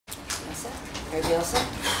Everybody all set?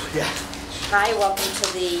 Yeah. Hi, welcome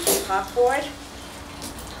to the Park Board.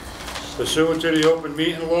 Pursuant to the open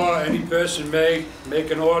meeting law, any person may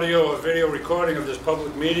make an audio or video recording of this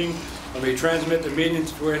public meeting or may transmit the meeting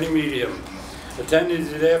through any medium.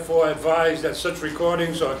 Attendees are therefore advised that such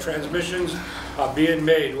recordings or transmissions are being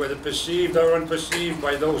made, whether perceived or unperceived,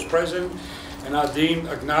 by those present and are deemed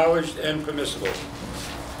acknowledged and permissible.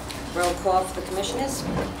 Roll call for the commissioners.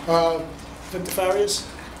 Victor Farias.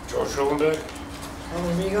 George Schulenberg.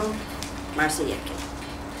 Alan Amigo. Marcia Yetkin.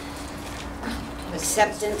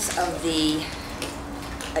 Acceptance of the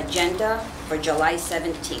agenda for July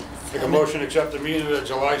 17th. Make a motion to accept the meeting of the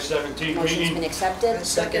July 17th Motion's been meeting. accepted.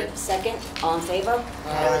 Second. Second. All in favor?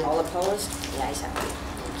 Aye. All opposed? The ayes have it.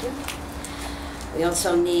 Thank you. We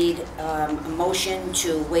also need a motion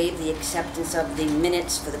to waive the acceptance of the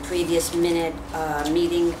minutes for the previous meeting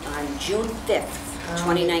on June 5th,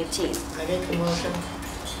 2019. I make the motion.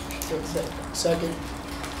 To accept. Second.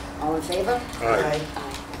 All in favor? Aye.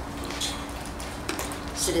 Aye.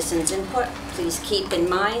 Citizens input, please keep in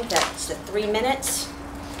mind that it's the 3 minutes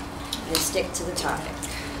and stick to the topic.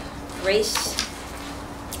 Grace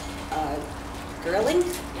Gerling?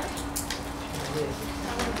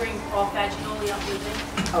 I'm going to bring Paul Fagioli up with me.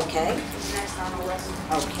 Okay, He's next on the list.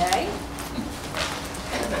 okay.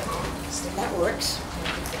 That works.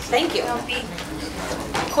 Thank you. It'll be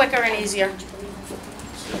quicker and easier.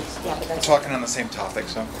 Yeah, but that's... Talking on the same topic,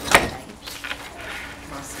 so. Okay.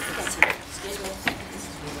 Excuse me.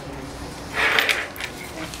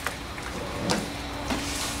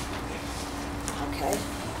 Okay.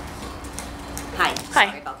 Hi. Hi.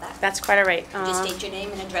 Sorry about that. That's quite all right. Just state your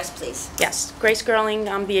name and address, please. Yes, Grace Gerling.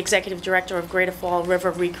 I'm the Executive Director of Greater Fall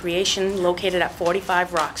River Recreation, located at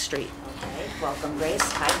 45 Rock Street. Okay, welcome, Grace.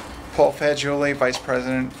 Hi. Paul Fagioli, Vice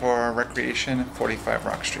President for Recreation at 45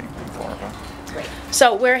 Rock Street in Florida. Great.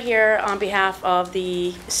 So we're here on behalf of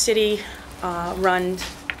the city-run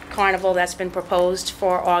carnival that's been proposed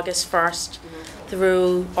for August 1st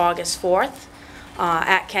through August 4th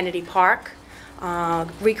at Kennedy Park.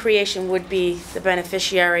 Recreation would be the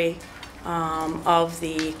beneficiary of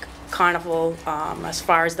the carnival as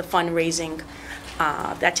far as the fundraising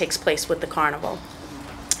that takes place with the carnival.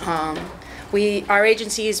 Our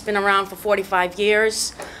agency has been around for 45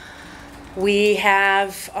 years. We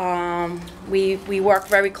have, we work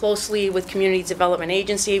very closely with Community Development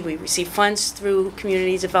Agency. We receive funds through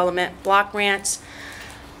Community Development block grants,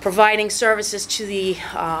 providing services to the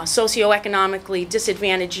socioeconomically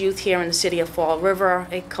disadvantaged youth here in the city of Fall River.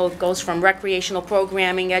 It goes from recreational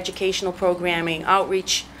programming, educational programming,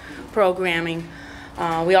 outreach programming.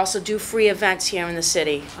 We also do free events here in the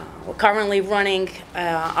city. We're currently running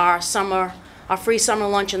our free summer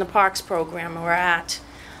lunch in the parks program. We're at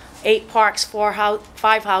 8 parks,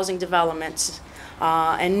 5 housing developments,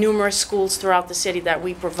 and numerous schools throughout the city that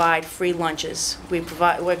we provide free lunches.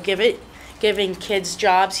 We're giving kids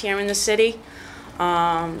jobs here in the city.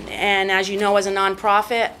 And as you know, as a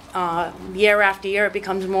nonprofit, year after year it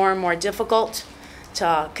becomes more and more difficult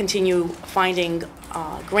to continue finding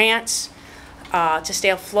grants, to stay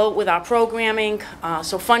afloat with our programming.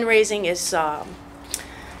 So fundraising is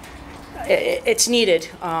it's needed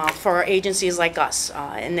for agencies like us,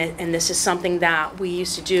 and this is something that we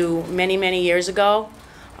used to do many, many years ago.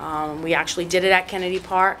 We actually did it at Kennedy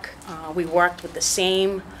Park. We worked with the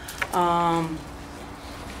same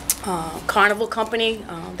carnival company.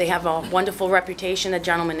 They have a wonderful reputation. The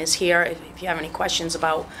gentleman is here if you have any questions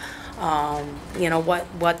about you know,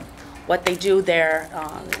 what they do there.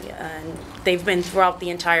 And they've been throughout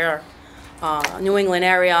the entire New England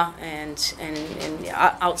area and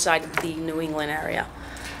outside of the New England area.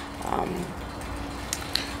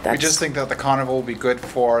 We just think that the carnival will be good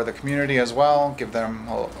for the community as well, give them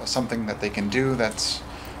something that they can do that's,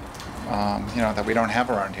 you know, that we don't have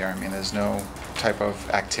around here. I mean, there's no type of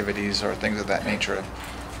activities or things of that nature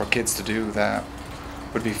for kids to do that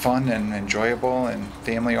would be fun and enjoyable and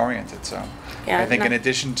family oriented. So Yeah, I think in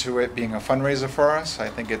addition to it being a fundraiser for us, I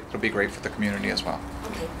think it'll be great for the community as well.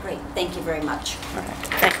 Okay, great. Thank you very much. All right,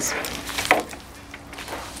 thanks.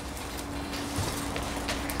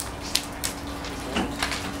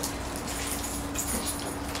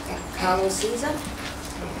 Carlos Caesar?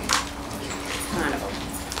 Carnival.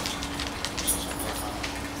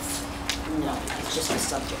 No, it's just a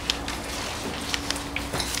subject.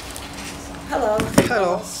 Hello.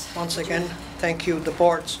 Hello, once again, thank you, the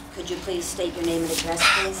boards. Could you please state your name and address,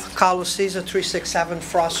 please? Carlos Caesar, 367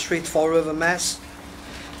 Frost Street, Fall River, Mass.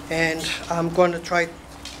 And I'm going to try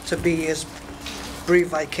to be as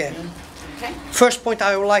brief I can. Okay. First point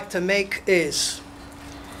I would like to make is,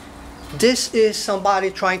 this is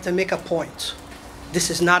somebody trying to make a point. This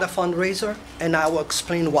is not a fundraiser, and I will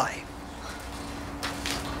explain why.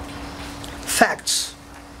 Facts.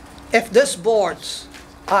 If this boards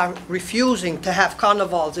are refusing to have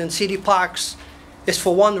carnivals in city parks, it's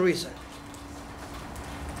for one reason.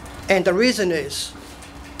 And the reason is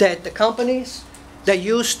that the companies that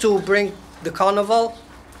used to bring the carnival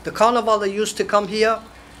that used to come here,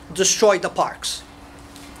 destroyed the parks.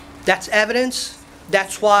 That's evidence.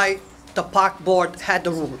 That's why the park board had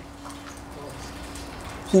the rule.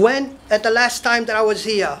 When, at the last time that I was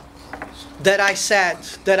here, that I said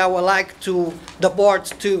that I would like the board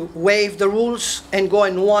to waive the rules and go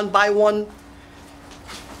in one by one,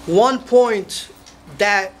 one point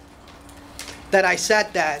that I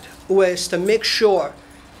said that was to make sure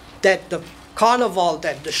that the carnival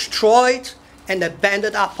that destroyed and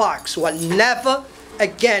abandoned our parks will never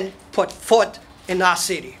again put foot in our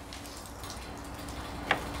city.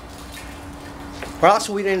 Or else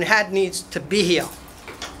we didn't have needs to be here.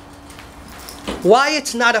 Why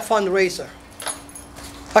it's not a fundraiser?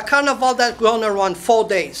 A carnival that's gonna run 4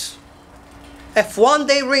 days. If one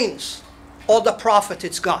day rains, all the profit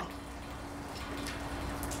is gone.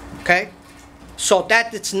 Okay? So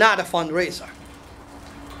that it's not a fundraiser.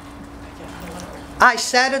 I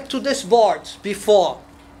said it to this board before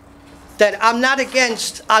that I'm not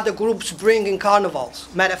against other groups bringing carnivals.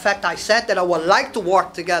 Matter of fact, I said that I would like to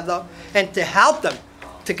work together and to help them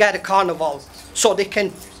to get a carnival so they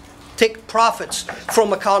can take profits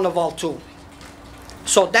from a carnival too.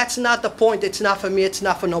 So that's not the point. It's not for me. It's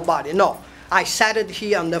not for nobody. No. I said it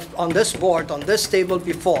here on this board, on this table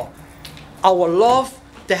before. I would love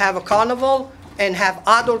to have a carnival and have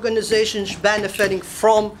other organizations benefiting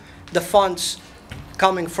from the funds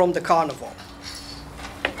coming from the carnival.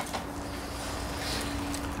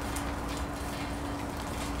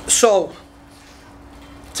 So,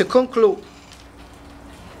 to conclude,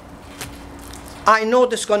 I know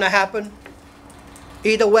this is going to happen.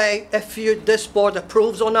 Either way, if this board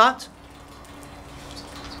approves or not.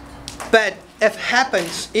 But if it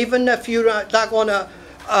happens, even if you're not going to,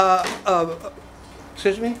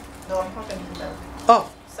 excuse me? No, I'm talking to them.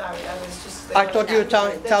 Oh, Sorry, I was just. I thought you were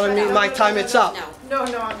telling me my time is up. No,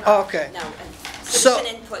 No, I'm not. Okay. no. So-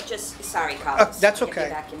 Citizen input, sorry, Carlos. that's I'll give you okay.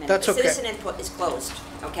 back your minute. That's The okay. Citizen input is closed,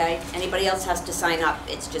 okay? Anybody else has to sign up,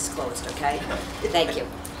 it's just closed, okay? Thank you.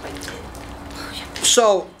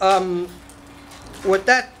 So, with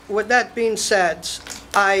that being said,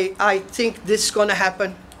 I think this is going to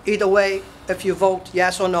happen either way if you vote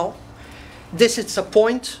yes or no. This is a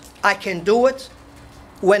point. I can do it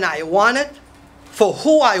when I want it, for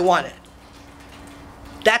who I want it.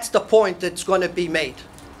 That's the point that's going to be made.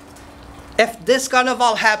 If this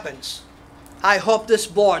carnival happens, I hope this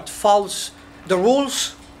board follows the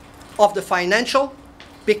rules of the financial,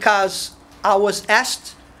 because I was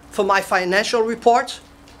asked for my financial report,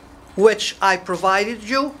 which I provided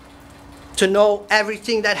you to know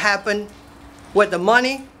everything that happened with the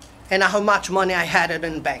money and how much money I had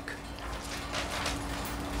in the bank.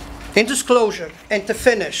 In disclosure, and to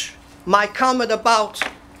finish, my comment about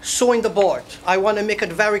suing the board, I want to make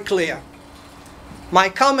it very clear. My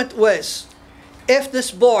comment was, if this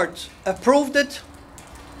board approved it,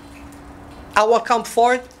 I will come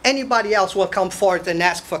forward, anybody else will come forward and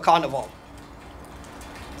ask for carnival.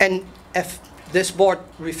 And if this board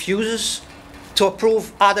refuses to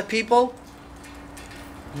approve other people,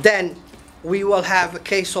 then we will have a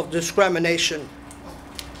case of discrimination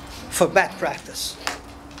for bad practice.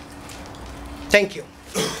 Thank you.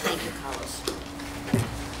 Thank you, Carlos.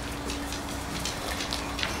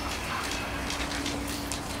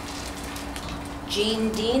 Jean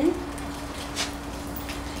Dean?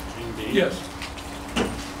 Yes.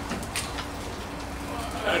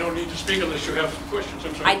 I don't need to speak unless you have some questions,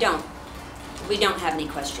 I'm sorry. I don't. We don't have any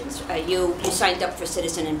questions. You signed up for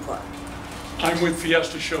citizen input. I'm with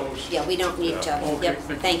Fiesta Shows. Yeah, we don't need to. Yeah, okay, Yep, thank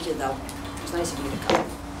you. thank you, though. It's nice of you to come.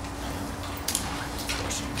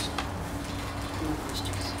 No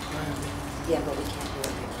questions. Yeah, but we can't do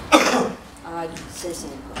it.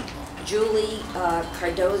 Citizen input. Julie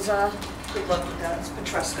Cardoza Good luck with that, it's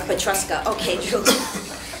Petruska. Petruska. Okay, Julie.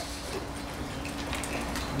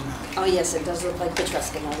 Oh, yes, it does look like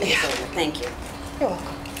Petruska now that you say it. Thank you. You're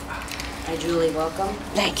welcome. Hi, Julie, welcome.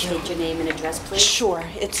 Thank you. State your name and address, please. Sure.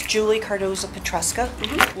 It's Julie Cardoza Petruska,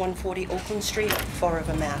 140 Oakland Street, Fall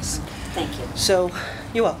River, Mass. Thank you. So,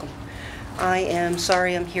 you're welcome. I am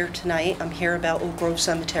sorry I'm here tonight. I'm here about Oak Grove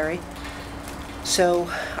Cemetery. So,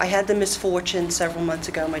 I had the misfortune several months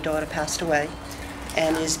ago, my daughter passed away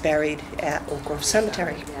and is buried at Oak Grove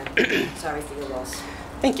Cemetery. Yeah. Sorry for your loss.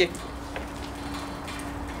 Thank you.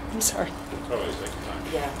 I'm sorry. It's always like time.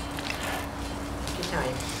 Yeah. Good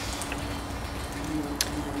time. You don't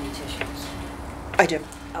have any tissues? I do.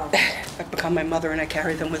 Oh, I've become my mother and I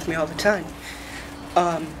carry them with me all the time.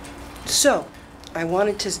 So,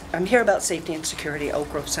 I'm here about safety and security at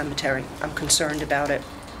Oak Grove Cemetery. I'm concerned about it.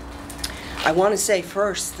 I want to say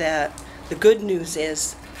first that the good news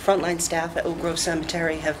is frontline staff at Oak Grove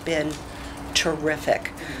Cemetery have been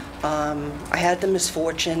terrific. I had the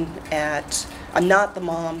misfortune I'm not the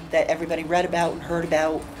mom that everybody read about and heard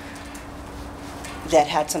about that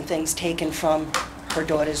had some things taken from her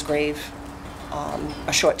daughter's grave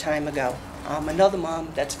a short time ago. Another mom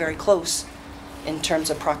that's very close in terms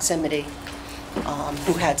of proximity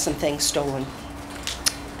who had some things stolen.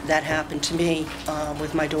 That happened to me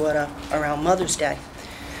with my daughter around Mother's Day.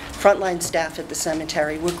 Frontline staff at the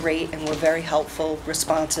cemetery were great and were very helpful,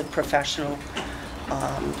 responsive, professional.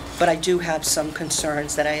 But I do have some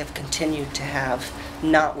concerns that I have continued to have,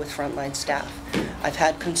 not with frontline staff. I've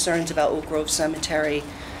had concerns about Oak Grove Cemetery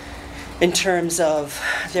in terms of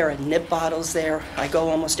there are nip bottles there. I go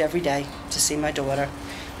almost every day to see my daughter.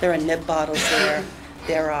 There are nip bottles there.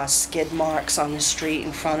 There are skid marks on the street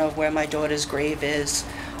in front of where my daughter's grave is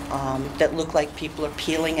that look like people are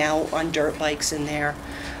peeling out on dirt bikes in there.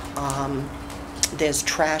 There's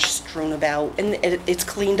trash strewn about, and it's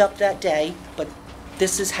cleaned up that day, but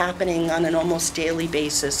this is happening on an almost daily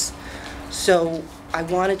basis. So I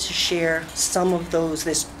wanted to share some of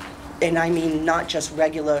those, and I mean not just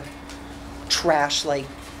regular trash like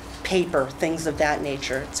paper, things of that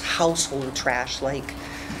nature. It's household trash like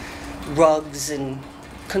rugs and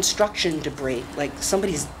construction debris, like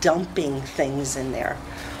somebody's dumping things in there.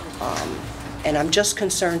 And I'm just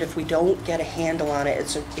concerned if we don't get a handle on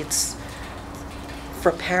it, it's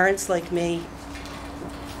for parents like me,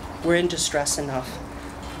 we're in distress enough.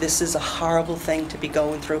 This is a horrible thing to be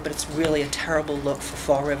going through, but it's really a terrible look for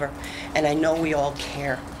Fall River. And I know we all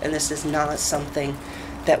care, and this is not something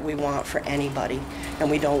that we want for anybody, and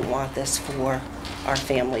we don't want this for our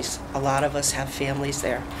families. A lot of us have families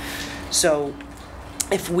there. So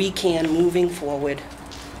if we can, moving forward,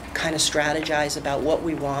 kind of strategize about what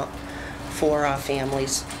we want for our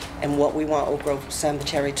families and what we want Oak Grove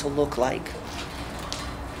Cemetery to look like,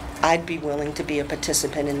 I'd be willing to be a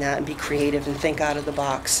participant in that and be creative and think out of the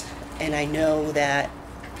box. And I know that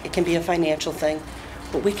it can be a financial thing,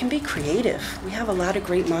 but we can be creative. We have a lot of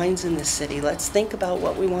great minds in this city. Let's think about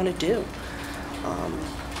what we want to do.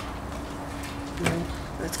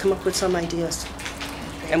 Let's come up with some ideas.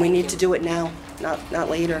 And we need to do it now, not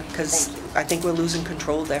later, because I think we're losing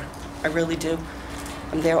control there. I really do.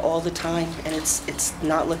 I'm there all the time, and it's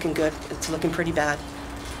not looking good. It's looking pretty bad.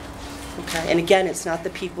 Okay, and again, it's not the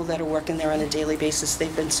people that are working there on a daily basis.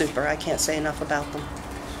 They've been super. I can't say enough about them.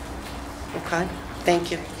 Okay,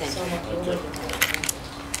 thank you.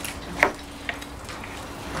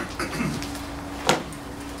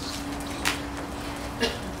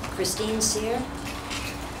 Christine Sear?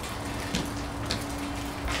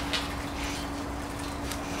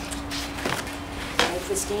 Hi,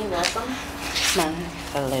 Christine, welcome.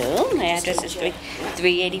 Hello, my address is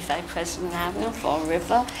 385 President Avenue, Fall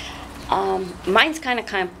River. Mine's kind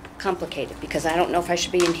of complicated because I don't know if I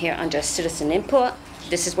should be in here under citizen input.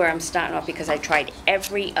 This is where I'm starting off because I tried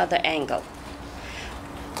every other angle.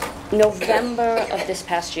 November of this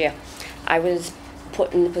past year, I was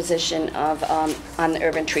put in the position of on the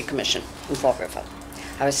Urban Tree Commission in Fall River.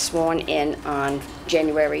 I was sworn in on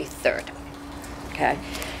January 3rd. Okay.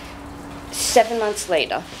 7 months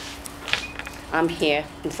later, I'm here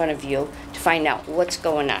in front of you to find out what's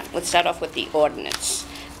going on. Let's start off with the ordinance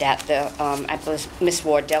that I believe Ms.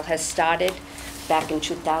 Wardell has started back in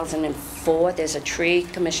 2004. There's a tree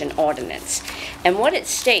commission ordinance. And what it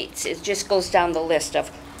states, it just goes down the list of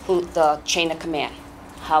the chain of command,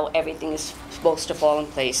 how everything is supposed to fall in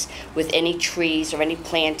place with any trees or any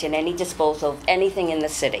planting, any disposal of anything in the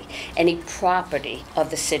city, any property of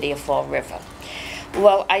the city of Fall River.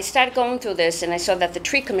 Well, I started going through this and I saw that the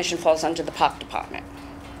tree commission falls under the park department.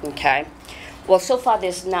 Okay. Well, so far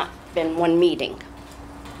there's not been one meeting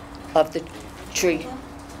of the tree.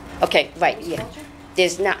 Okay, right, yeah.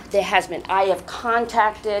 There has been. I have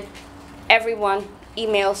contacted everyone,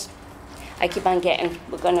 emails. I keep on getting,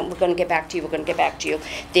 we're gonna get back to you, we're gonna get back to you.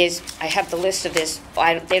 I have the list of this,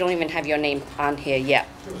 they don't even have your name on here yet.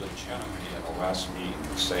 There was a gentleman at the last meeting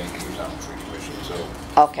saying he was on the tree commission, so.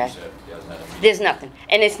 Okay. He said he hasn't had a meeting. There's nothing.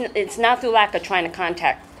 And it's not through lack of trying to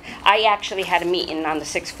contact. I actually had a meeting on the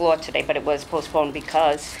 6th floor today, but it was postponed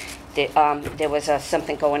because there was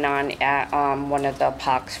something going on at one of the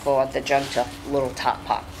parks for the Junta Little Top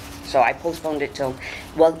Park. So I postponed it till,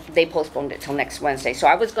 well, they postponed it till next Wednesday. So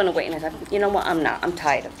I was going to wait, and I thought, you know what, I'm not. I'm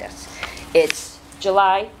tired of this. It's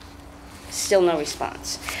July, still no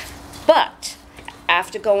response. But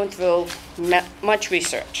after going through much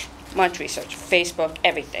research, Facebook,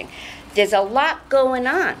 everything, there's a lot going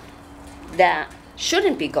on that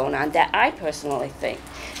shouldn't be going on, that I personally think.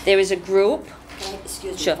 There is a group.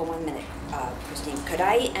 Excuse me Sure. for 1 minute, Christine. Could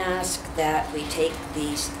I ask that we take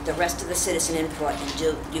the rest of the citizen input and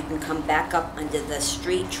you can come back up under the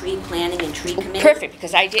street tree planning and tree committee? Perfect,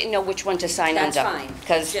 because I didn't know which one to sign That's under. fine.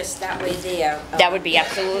 Because Just that way there. that would be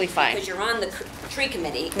absolutely fine. Because you're on the tree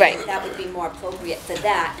committee. Right. That would be more appropriate for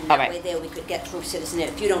that, and All that right. way there we could get through citizen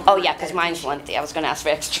input. If you don't. Oh, mind, yeah, I'd because mine's appreciate it. lengthy. I was going to ask for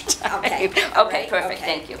extra time. Okay. All Okay, right, perfect,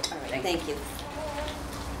 okay. thank you. All right, thank you.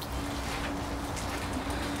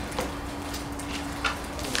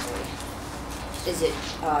 Is it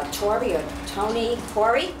Tori or Tony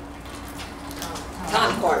Corey?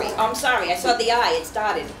 Tom Corey. Oh, I'm sorry, I saw the I, it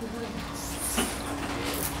started.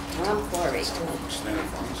 Tom Corey.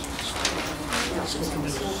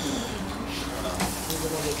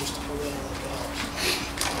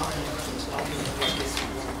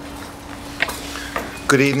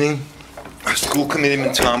 Good evening. School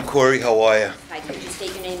Committeeman Tom Corey, how are you? Hi, could you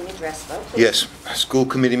state your name and address, though, please? Yes, School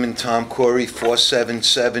Committeeman Tom Corey,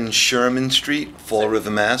 477 Sherman Street, Fall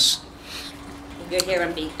River, Mass. You're here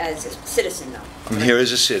as a citizen, though? I'm here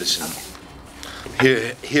as a citizen.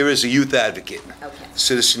 Here as a youth advocate, Okay.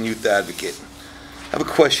 citizen youth advocate. I have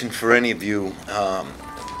a question for any of you.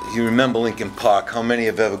 You remember Lincoln Park? How many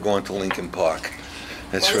have ever gone to Lincoln Park?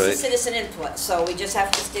 That's Well, right. this is citizen input, so we just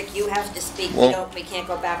have to stick, you have to speak, Well- we can't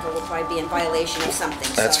go back, or we'll probably be in violation of something,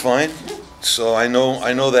 so. That's fine. So I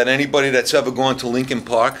know that anybody that's ever gone to Lincoln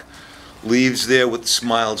Park leaves there with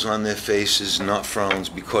smiles on their faces, not frowns,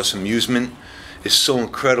 because amusement is so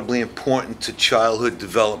incredibly important to childhood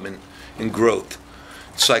development and growth,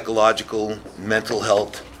 psychological, mental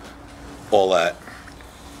health, all that.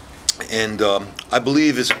 And I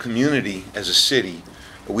believe as a community, as a city,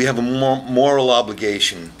 we have a moral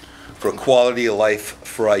obligation for a quality of life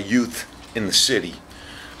for our youth in the city.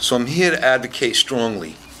 So I'm here to advocate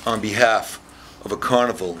strongly on behalf of a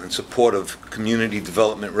carnival in support of Community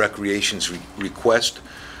Development Recreation's request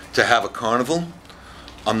to have a carnival.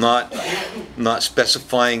 I'm not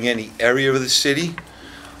specifying any area of the city.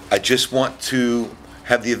 I just want to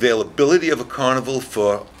have the availability of a carnival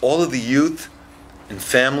for all of the youth and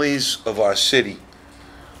families of our city,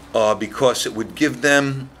 because it would give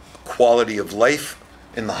them quality of life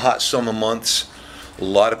in the hot summer months. A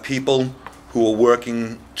lot of people who are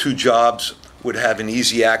working 2 jobs would have an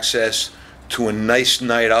easy access to a nice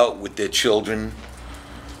night out with their children.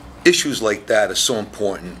 Issues like that are so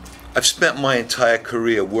important. I've spent my entire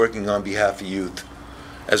career working on behalf of youth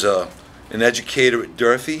as an educator at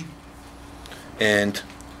Durfee, and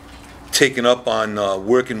taken up on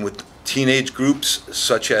working with teenage groups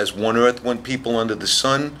such as One Earth, One People Under the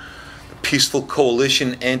Sun, the Peaceful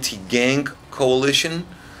Coalition Anti-Gang Coalition,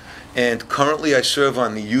 and currently I serve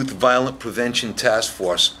on the Youth Violent Prevention Task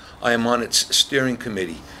Force. I am on its steering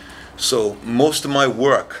committee. So most of my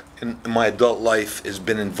work in my adult life has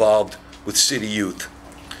been involved with city youth.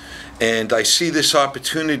 And I see this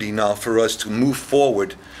opportunity now for us to move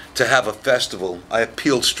forward to have a festival. I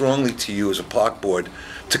appeal strongly to you as a park board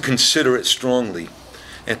to consider it strongly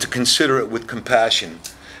and to consider it with compassion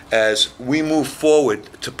as we move forward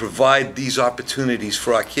to provide these opportunities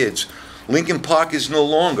for our kids. Lincoln Park is no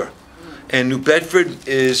longer, and New Bedford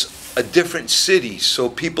is a different city, so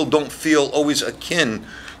people don't feel always akin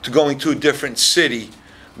to going to a different city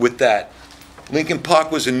with that. Lincoln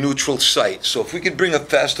Park was a neutral site, so if we could bring a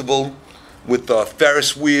festival with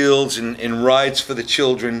Ferris wheels and rides for the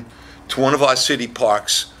children to one of our city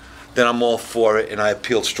parks, then I'm all for it, and I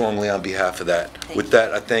appeal strongly on behalf of that. With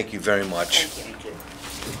that, I thank you very much. Thank you.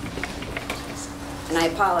 And I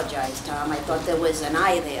apologize, Tom, I thought there was an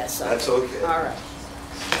I there, so. That's okay. All right.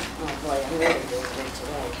 Oh, boy, I'm really doing good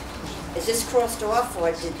today. Is this crossed off, or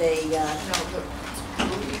did they, No, look,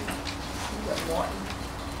 Louis, you got Morton.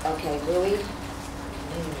 okay, Louis?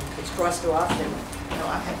 It's crossed off, and, No,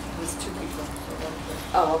 I have, these 2 people. So one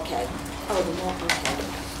person. oh, okay. Oh, the more, okay.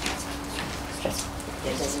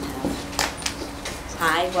 It doesn't have.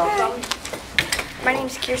 Hi, welcome. My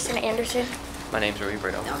name's Kirsten Anderson. My name's Rory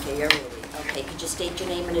Brito. Okay, you're Louis. Okay, could you state your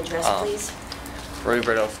name and address, please? Rory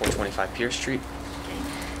Brito, 425 Pierce Street.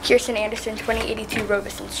 Kirsten Anderson, 2082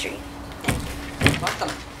 Robeson Street.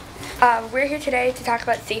 Welcome. We're here today to talk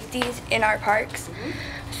about safeties in our parks.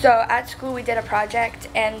 So at school we did a project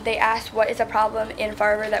and they asked what is a problem in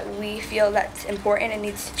Fall River that we feel that's important and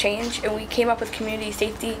needs to change, and we came up with community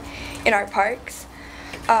safety in our parks.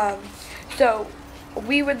 So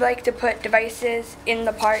we would like to put devices in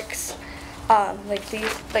the parks like these,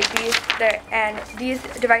 and these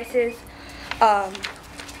devices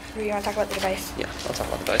Or you want to talk about the device? Yeah, I'll talk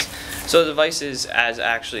about the device. So the device is as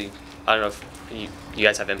actually, I don't know if you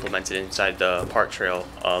guys have implemented inside the park trail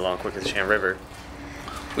along Quequechan River.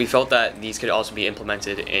 We felt that these could also be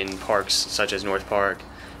implemented in parks such as North Park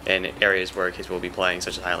and areas where kids will be playing,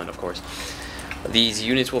 such as Highland, of course. These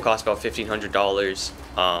units will cost about $1,500,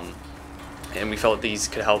 and we felt these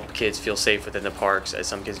could help kids feel safe within the parks, as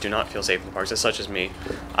some kids do not feel safe in the parks, as such as me.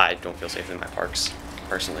 I don't feel safe in my parks,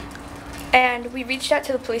 personally. And we reached out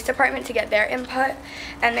to the police department to get their input,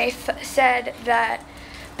 and they said that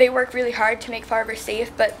they work really hard to make Fall River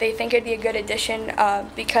safe, but they think it'd be a good addition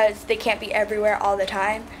because they can't be everywhere all the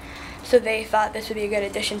time. So they thought this would be a good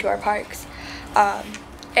addition to our parks.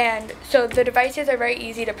 And so the devices are very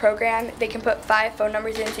easy to program. They can put 5 phone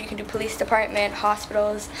numbers in, so you can do police department,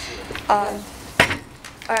 hospitals. I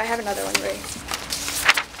have another one, right?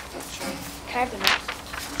 Can I have the next?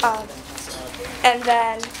 And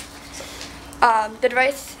then the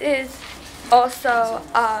devices also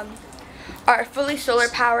are fully solar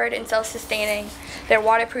powered and self-sustaining. They're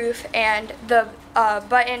waterproof, and the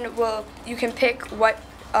button you can pick what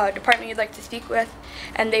department you'd like to speak with,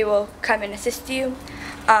 and they will come and assist you.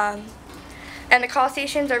 And the call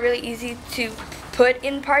stations are really easy to put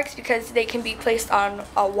in parks because they can be placed on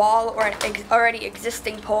a wall or an already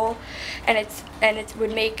existing pole, and it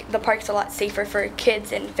would make the parks a lot safer for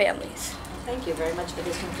kids and families. Thank you very much for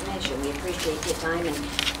this information. We appreciate your time and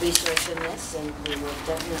research in this, and we will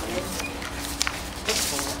definitely look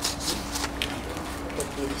for it.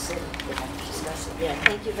 Would be the city. We'd have to discuss it. Yeah,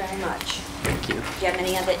 thank you very much. Thank you. Do you have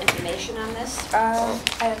any other information on this?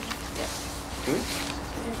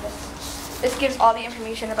 This gives all the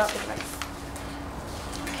information about the device.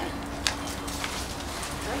 Okay.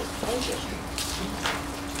 Great, thank you.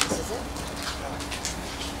 This is it.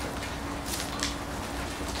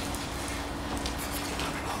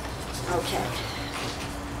 Okay.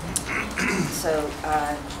 So,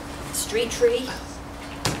 street tree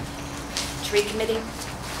committee.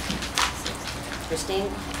 Christine,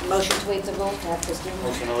 motion to waive the rule, to have Christine.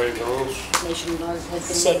 Motion to waive the rules. Motion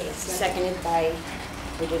has been made, seconded by,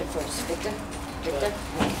 who did it first? Victor? Victor?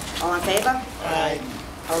 All in favor? Aye.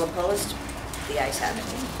 All opposed? The ayes have it.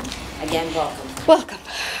 Again, welcome. Welcome.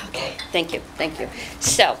 Okay, thank you, thank you.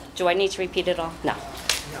 So, do I need to repeat it all? No.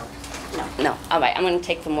 No. No, all right, I'm going to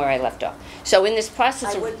take from where I left off. So in this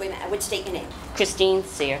process I of... would state your name Christine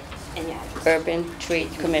Sear, and your address. Urban Tree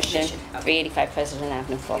Commission, Okay. 385 President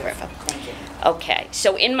Avenue, Fall River. Thank you. Okay,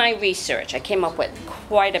 so in my research, I came up with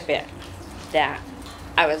quite a bit that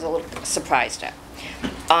I was a little surprised at.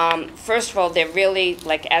 First of all, they're really,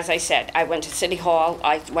 like, as I said, I went to City Hall,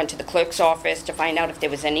 I went to the clerk's office to find out if there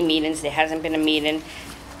was any meetings. There hasn't been a meeting.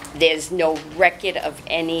 There's no record of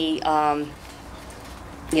any,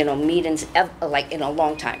 meetings like in a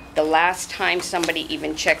long time. The last time somebody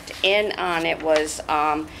even checked in on it was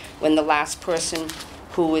when the last person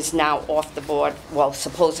who is now off the board, well,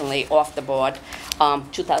 supposedly off the board,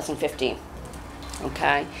 2015.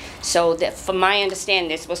 Okay, so that, from my understanding,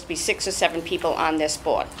 there's supposed to be 6 or 7 people on this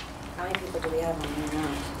board. How many people do we have on here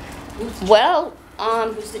now? Well,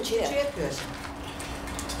 Who's the chair?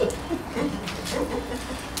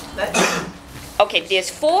 okay, there's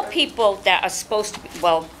 4 people that are supposed to be,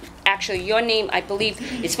 well, actually, your name, I believe,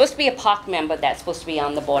 it's supposed to be a park member that's supposed to be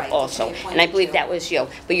on the board Right, also. they appointed And I believe you. that was you.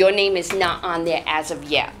 But your name is not on there as of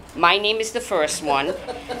yet. My name is the first one.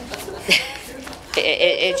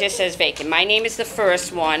 It just says vacant. My name is the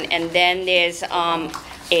first one, and then there's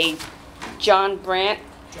a John Brandt,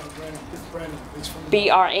 John Brandon, he's from...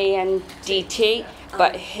 BRANDT,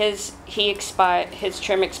 but his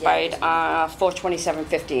term expired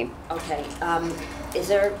 4/27/15. Okay, is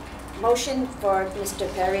there a motion for Mr.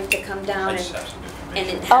 Perry to come down I just have some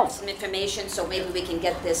information. and have some information, so maybe we can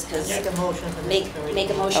get this, because... Make a motion for Make Mr. Perry. make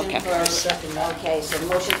a motion Okay. for... Second that. Okay, so the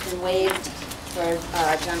motion's been waived for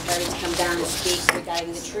John Perry to come down and speak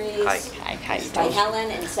regarding the trees. Hi. By Helen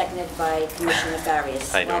and seconded by Commissioner Farias.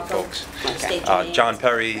 How you doing, Welcome. folks? State your name. John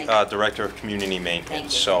Perry, Thank you. Director of Community Thank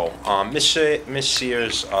Maintenance. you. So, Ms.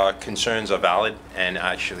 Sears' concerns are valid and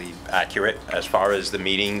actually accurate. As far as the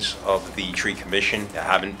meetings of the Tree Commission, there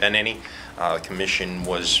haven't been any. The commission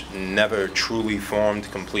was never truly formed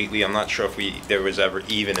completely. I'm not sure if there was ever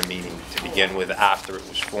even a meeting to begin with after it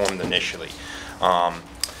was formed initially.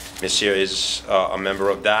 Ms. Sear is a member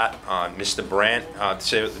of that. Mr. Brandt,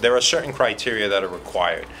 so there are certain criteria that are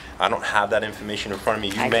required. I don't have that information in front of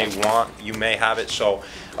me. You may have it. So,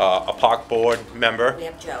 a park board member, We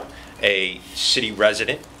have Joe. a city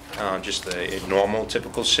resident, just a normal,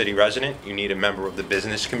 typical city resident. You need a member of the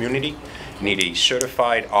business community. You need a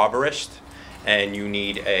certified arborist, and you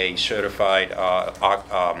need a certified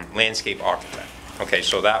landscape architect. Okay,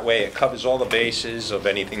 so that way it covers all the bases of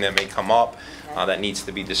anything that may come up that needs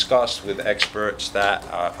to be discussed with experts that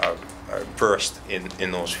are versed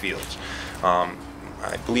in those fields.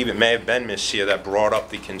 I believe it may have been Ms. Sear that brought up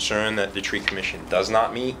the concern that the tree commission does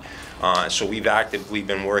not meet. So we've actively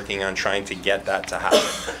been working on trying to get that to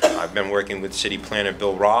happen. I've been working with City Planner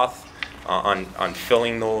Bill Roth on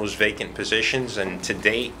filling those vacant positions, and to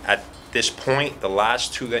date, at this point, the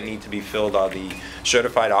last two that need to be filled are the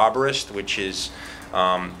certified arborist, which is,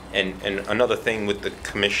 and another thing with the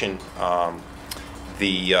commission,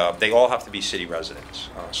 they all have to be city residents.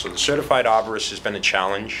 So the certified arborist has been a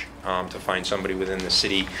challenge to find somebody within the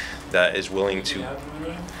city that is willing to.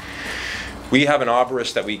 We have an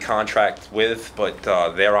arborist that we contract with, but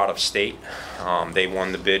they're out of state. They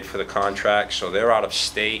won the bid for the contract, so they're out of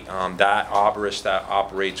state. That arborist that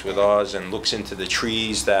operates with us and looks into the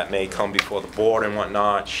trees that may come before the board and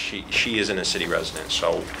whatnot, she isn't a city resident.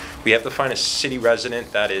 So we have to find a city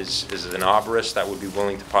resident that is an arborist that would be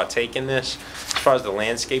willing to partake in this. As far as the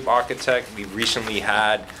landscape architect, we recently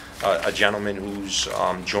had a gentleman who's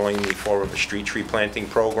joined the Fall River Street Tree Planting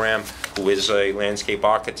Program, who is a landscape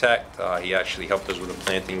architect. He actually helped us with a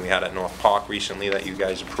planting we had at North Park recently that you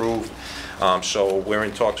guys approved. So we're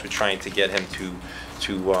in talks with trying to get him to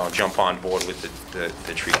jump on board with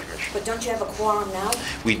the tree commission. But don't you have a quorum now?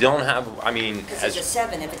 We don't have, I mean... Because it's a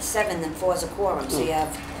 7. If it's 7, then 4 is a quorum, so you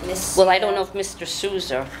have Miss... Well, I don't know if Mr.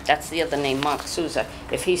 Souza, that's the other name, Mark Souza,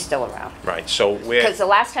 if he's still around. Right, so we're... Because the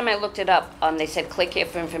last time I looked it up, they said click here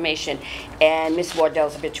for information, and Miss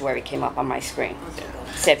Wardell's obituary came up on my screen.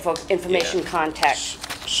 Said for information, contact,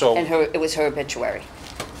 so and it was her obituary.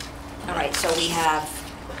 All right, so we have...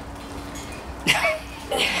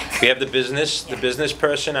 We have the business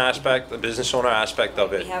person aspect, the business owner aspect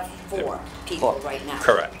of it. We have 4 people right now.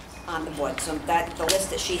 Correct. On the board, so that, the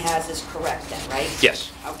list that she has is correct then, right?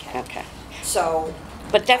 Yes. Okay. Okay. So...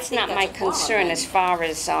 But that's I think not my that's a quorum, concern then. as far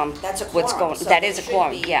as That's a what's quorum, going, so that there is a should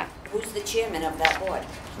quorum, be- yeah. Who's the chairman of that board?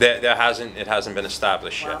 It hasn't been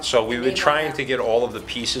established Well, yet. So we were maybe trying we'll to get all of the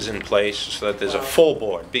pieces in place so that there's a full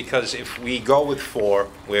board. Because if we go with 4,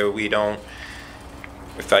 where we don't,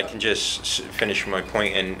 if I can just finish my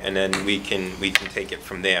point and then we can take it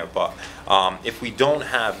from there. But if we don't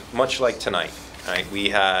have, much like tonight, right,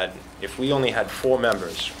 if we only had 4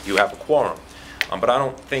 members, you have a quorum. But I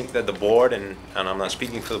don't think that the board, and I'm not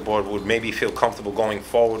speaking for the board, would maybe feel comfortable going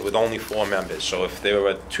forward with only 4 members. So if there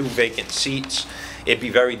were 2 vacant seats, it'd be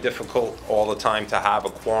very difficult all the time to have a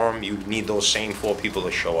quorum. You'd need those same 4 people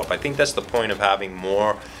to show up. I think that's the point of having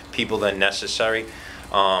more people than necessary.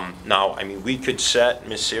 Now, I mean, we could set,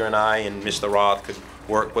 Ms. Sear and I and Mr. Roth could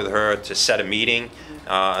work with her to set a meeting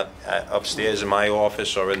upstairs in my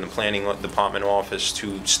office or in the planning department office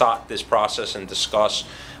to start this process and discuss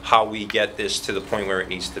how we get this to the point where it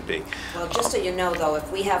needs to be. Well, just so you know, though,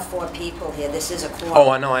 if we have 4 people here, this is a quorum. Oh,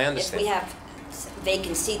 I know, I understand. If we have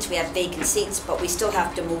vacant seats, we have vacant seats, but we still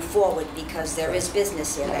have to move forward because there is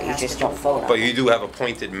business here that You has just to don't move vote on forward. But you do have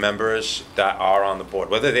appointed members that are on the board.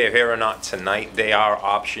 Whether they're here or not tonight, they are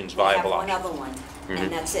options, viable We have options. one other one,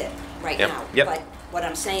 and that's it, right Yep, now. yep. But what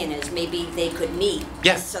I'm saying is maybe they could meet.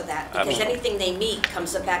 Yeah, So that, because absolutely. anything they meet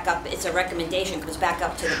comes back up, it's a recommendation, comes back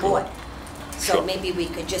up to the board. So Sure. maybe we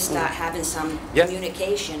could just start having some Yeah.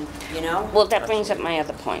 communication, you know? Well, that brings up my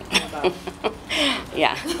other point.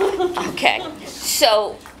 Yeah, okay.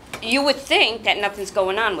 So you would think that nothing's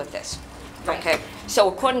going on with this. Okay, so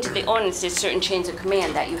according to the ordinance, there's certain chains of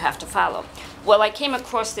command that you have to follow. Well, I came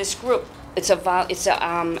across this group. It's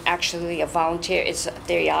actually a volunteer,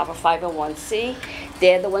 they are a 501c.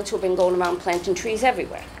 They're the ones who have been going around planting trees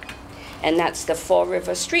everywhere. And that's the Fall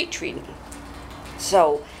River Street Tree.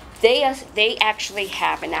 So they actually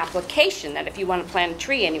have an application that if you want to plant a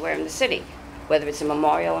tree anywhere in the city, whether it's a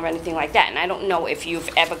memorial or anything like that. And I don't know if you've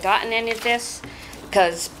ever gotten any of this,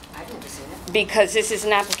 because this is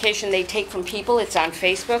an application they take from people. It's on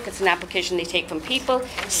Facebook. It's an application they take from people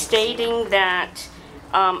stating that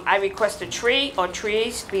I request a tree or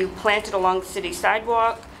trees be planted along the city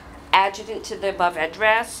sidewalk, adjacent to the above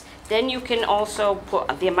address. Then you can also put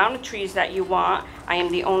the amount of trees that you want. I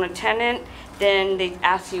am the owner tenant. Then they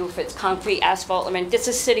ask you if it's concrete, asphalt. I mean, this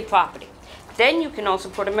is city property. Then you can also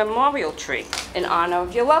put a memorial tree in honor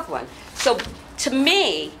of your loved one. So to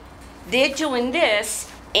me, they're doing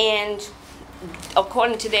this, and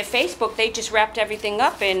according to their Facebook, they just wrapped everything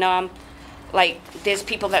up in, like, there's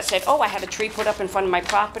people that said, oh, I had a tree put up in front of my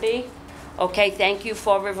property. Okay, thank you,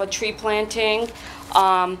 Fall River Tree Planting.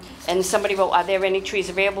 And somebody wrote, are there any trees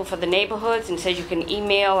available for the neighborhoods? And says you can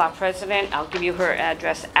email our president. I'll give you her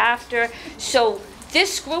address after. So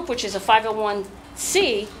this group, which is a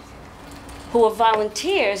 501c, who are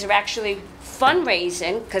volunteers, are actually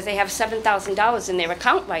fundraising, because they have $7,000 in their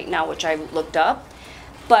account right now, which I looked up,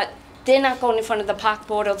 but they're not going in front of the park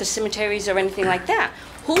board or the cemeteries or anything like that.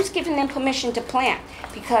 Who's giving them permission to plant?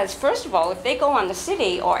 Because first of all, if they go on the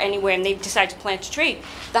city or anywhere and they decide to plant a tree,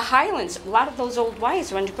 the Highlands, a lot of those old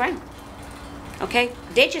wires are underground. Okay?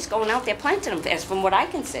 They're just going out there planting them, as from what I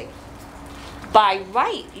can see. By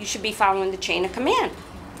right, you should be following the chain of command.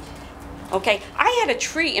 Okay? I had a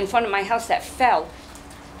tree in front of my house that fell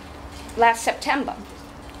last September.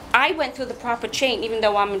 I went through the proper chain, even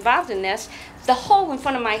though I'm involved in this. The hole in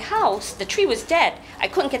front of my house, the tree was dead. I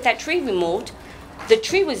couldn't get that tree removed. The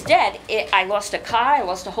tree was dead. I lost a car, I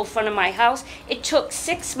lost the whole front of my house. It took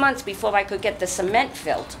 6 months before I could get the cement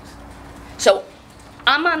filled. So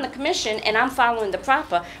I'm on the commission and I'm following the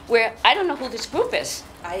proper, where I don't know who this group is.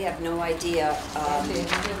 I have no idea.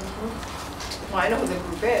 Well, I know who the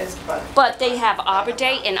group is, but... But they have Arbor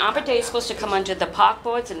Day, and Arbor Day is supposed to come under the park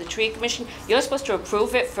boards and the tree commission. You're supposed to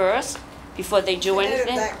approve it first before they do anything. Who's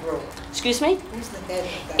the head of that group? Excuse me? Who's the head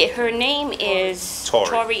of that? Her name is Tori.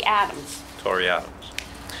 Tori Adams. Tori Adams.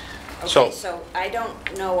 Okay, so I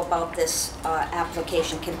don't know about this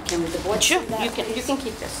application. Can the board see Sure, that, you can please?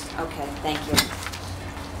 keep this, Okay, thank you.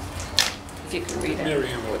 if you can read it. Mary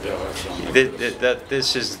Ann Waddell or something.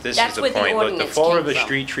 This is That's the where the point. Look, the ordinance Fall came River from.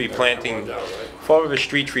 Street Tree Planting, Fall River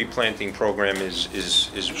Street Tree Planting Program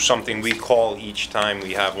is something we call each time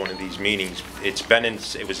we have one of these meetings.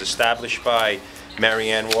 It was established by Mary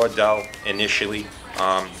Ann Waddell initially,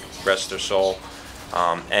 rest her soul.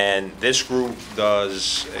 And this group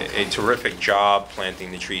does a terrific job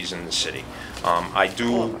planting the trees in the city. I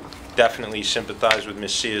do definitely sympathize with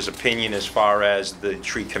Ms. Sears' opinion as far as the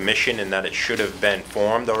tree commission and that it should have been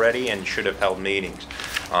formed already and should have held meetings.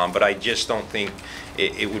 But I just don't think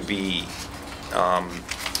it would be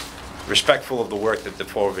respectful of the work that the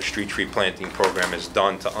Fall River Street Tree Planting Program has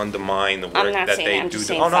done to undermine the work that they do. I'm just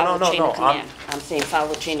saying Oh, follow chain of command. I'm saying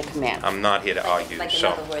follow chain of command. I'm not here to argue, Like in so.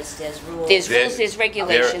 other words, there's rules. There's There- rules, there's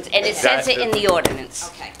regulations, and it says it in the ordinance.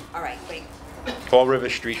 Okay, all right, great. Fall River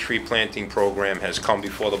Street Tree Planting Program has come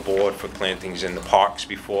before the board for plantings in the parks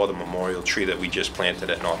before, the memorial tree that we just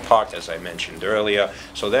planted at North Park, as I mentioned earlier.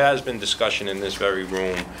 So there has been discussion in this very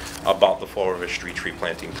room about the Fall River Street Tree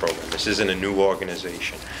Planting Program. This isn't a new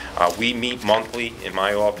organization. We meet monthly in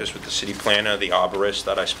my office with the city planner, the arborist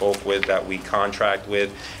that I spoke with, that we contract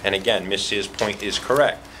with. And again, Ms. Sears' point is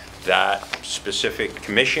correct. That specific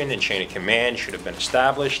commission and chain of command should have been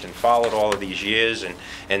established and followed all of these years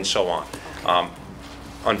and so on.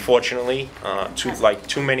 Unfortunately, like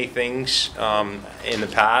too many things in the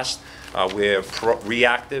past, we're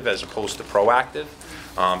reactive as opposed to proactive.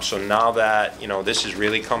 So now that this has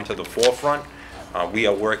really come to the forefront, we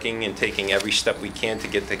are working and taking every step we can to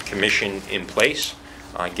get the commission in place,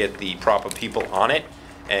 get the proper people on it,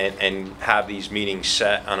 and have these meetings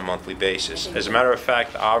set on a monthly basis. As a matter of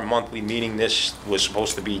fact, our monthly meeting, this was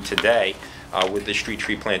supposed to be today with the street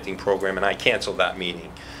tree planting program, and I canceled that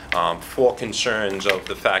meeting for concerns of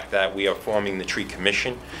the fact that we are forming the tree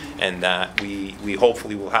commission and that we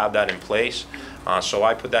hopefully will have that in place. So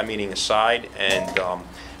I put that meeting aside, and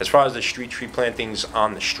as far as the street tree plantings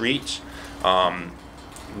on the streets,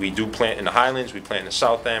 we do plant in the Highlands, we plant in the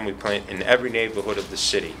South End, we plant in every neighborhood of the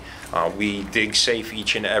city. We dig safe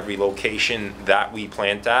each and every location that we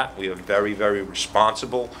plant at. We are very, very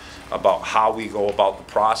responsible about how we go about the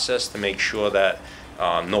process to make sure that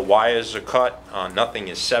no wires are cut, nothing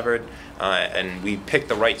is severed, and we pick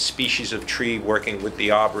the right species of tree, working with the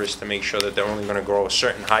arborist to make sure that they're only going to grow a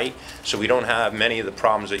certain height, so we don't have many of the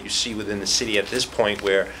problems that you see within the city at this point,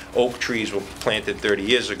 where oak trees were planted 30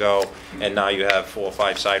 years ago, and now you have 4 or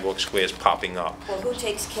 5 sidewalk squares popping up. Well, who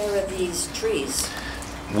takes care of these trees?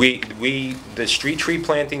 The street tree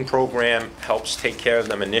planting program helps take care of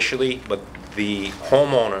them initially, but the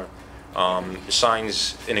homeowner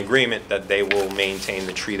signs an agreement that they will maintain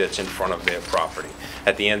the tree that's in front of their property.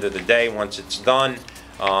 At the end of the day, once it's done,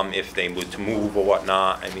 if they were to move or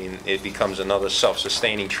whatnot, I mean, it becomes another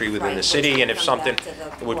self-sustaining tree within the city, and if something,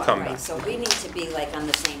 it would come back. So we need to be like on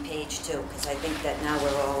the same page too, because I think that now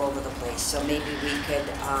we're all over the place. So maybe we could,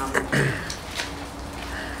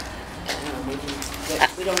 I don't know, maybe,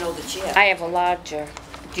 we don't know the chair. I have a larger,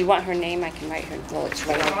 do you want her name? I can write her, well, it's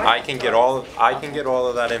right on. I can get all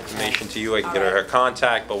of that information to you. I can get her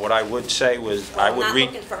contact, but what I would say was, I would I'm read.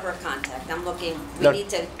 not looking for her contact. I'm looking, No.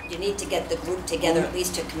 you need to get the group together at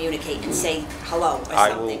least to communicate and say hello or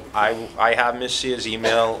something. I have Miss Sia's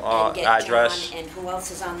email And get address. John, and who else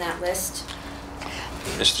is on that list?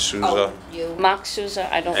 Mr. Souza. Oh, you. Mark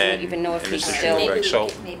Souza, I don't And- even know if and he's Mr. still... Schulberg. So-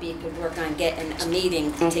 Maybe you could work on getting a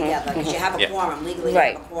meeting together, because you have a Yeah. quorum, legally you have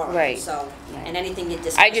a Right, quorum. right. So, and anything you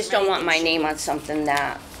discuss. I just don't want anything my should- name on something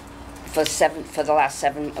that for the last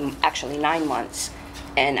 9 months,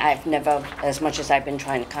 and I've never, as much as I've been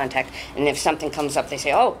trying to contact, and if something comes up, they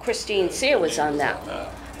say, oh, Christine Sear was on that.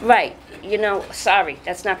 Right, sorry,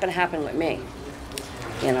 that's not gonna happen with me,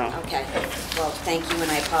 Okay, well, thank you,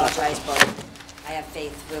 and I apologize, but I have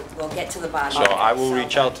faith, we'll get to the bottom So of it. I will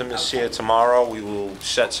reach out to Ms. Sear tomorrow. We will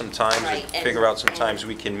set some times, Right, and- figure out some times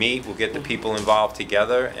we can meet. We'll get the people involved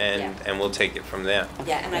together, Yeah. and we'll take it from there.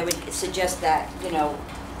 Yeah, and I would suggest that, the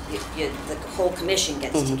whole commission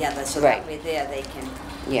gets together, so Right. that way there, they can,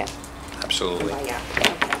 yeah. Absolutely. yeah.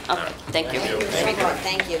 Okay, thank you. Very good,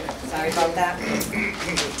 thank you. Sorry about that.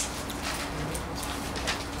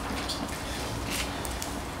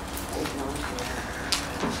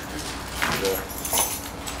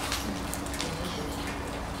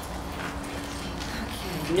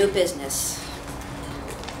 New business.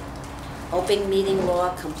 Open meeting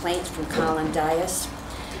law complaints from Colin Dias.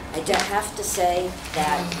 I do have to say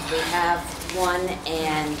that we have one,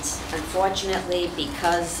 and unfortunately,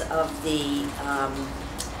 because of the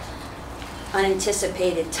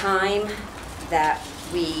unanticipated time that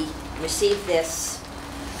we received this,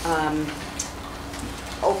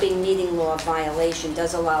 open meeting law violation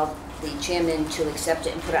does allow the chairman to accept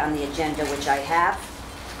it and put it on the agenda, which I have.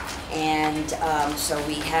 And so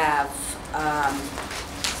we have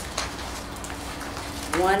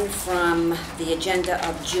one from the agenda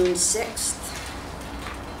of June 6th,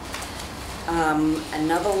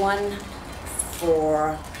 another one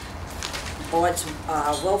for board's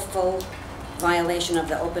willful violation of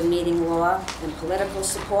the open meeting law and political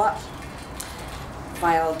support,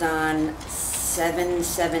 filed on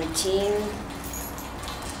 7/17.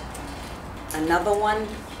 Another one,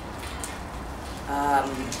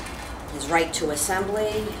 his right to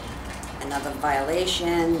assembly, another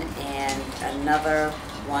violation, and another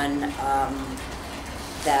one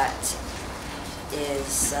that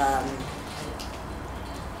is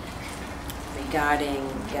regarding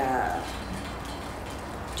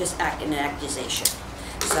just an accusation.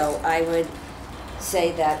 So I would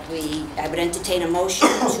say that I would entertain a motion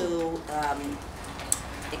to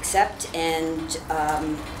accept and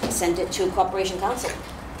send it to Corporation Council.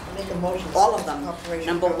 Make a motion. All of them. Corporation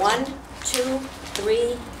Number Council. 1, 2,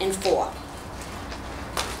 3, and 4.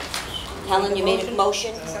 Helen, you made a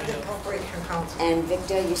motion, Send it to Corporation Council. and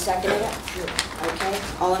Victor, you seconded it? Okay,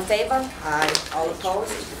 all in favor? Aye. All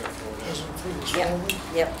opposed? Yep,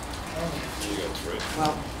 yep.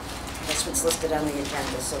 Well, that's what's listed on the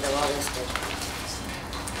agenda, so they're all listed.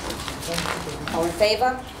 All in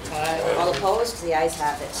favor? Aye. All opposed? The ayes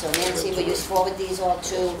have it. So Nancy, will you forward these all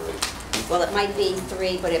to, well, it might be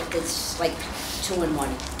 3, but if it's like 2 and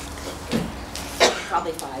 1.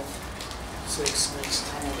 Probably 5. 6 next.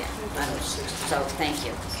 I don't know. So, thank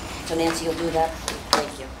you. So Nancy, you'll do that?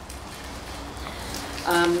 Thank you.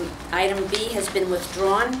 Item B has been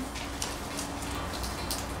withdrawn.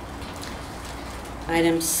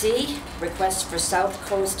 Item C, request for South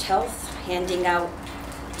Coast Health, handing out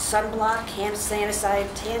sunblock, hand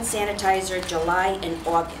sanitizer, July and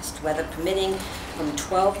August, weather permitting, from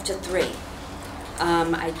 12 to 3.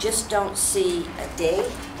 I just don't see a day.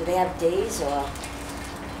 Do they have days, or?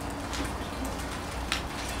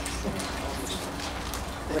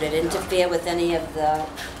 Would it interfere with any of the?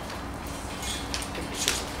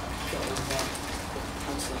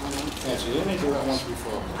 Nancy, didn't they do that once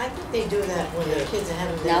before? I think they do that when the kids are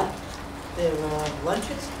having No? their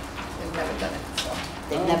lunches. They've never done it before.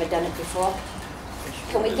 They've never done it before?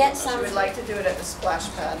 Can we get some? We would like to do it at the splash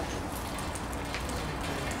pad.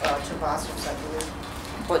 To Boston, I believe.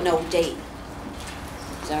 But no date?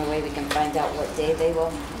 Is there a way we can find out what day they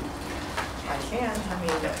will? I can, I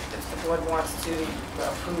mean, if the board wants to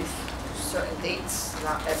approve certain dates,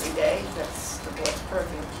 not every day, that's the board's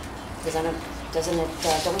purview. Because I don't,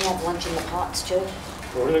 don't we have lunch in the pots too?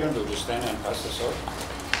 What are they gonna do, just stand there and pass this out?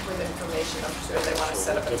 With information, I'm sure they want to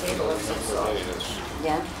set up a table of some sort.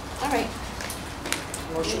 Yeah? All right.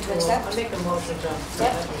 Motion to accept? I'll make a motion to.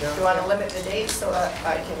 Yep. Do you want to limit the dates so that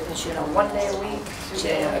I can, 1 day a week, 2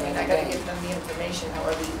 days, I mean, I gotta give them the information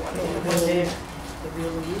however you want to do it. 1 day, every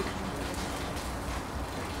other week?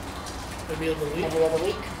 Every other week? Every other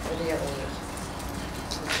week? Every other week.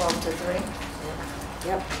 From 12 to 3.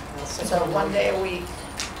 Yep. So 1 day a week.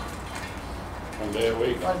 1 day a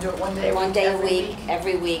week. Want to do it 1 day a week? 1 day a every week,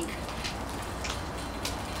 every week.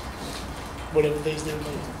 Whatever days they're like.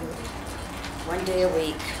 1 day a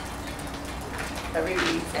week. Every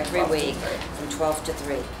week. Every week, from 12 to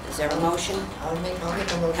 3. Is there a motion? I'll make a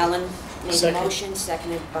motion. Helen made the Second. motion,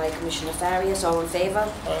 seconded by Commissioner Farias. All in favor?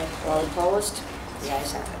 Aye. All opposed? The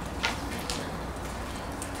ayes have it.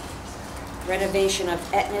 Renovation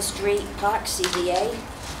of Etna Street Park, CDA.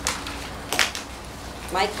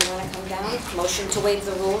 Mike, you want to come down? Motion to waive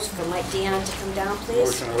the rules for Mike Dion to come down,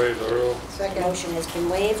 please. Motion to waive the rule. Second. Motion has been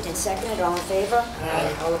waived and seconded. All in favor?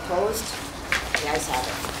 Aye. All opposed? The ayes have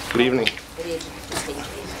it. Good evening. Good evening.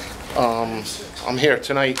 Please. I'm here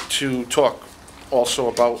tonight to talk also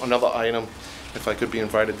about another item, if I could be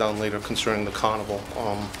invited down later, concerning the carnival.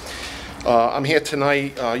 I'm here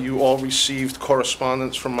tonight. You all received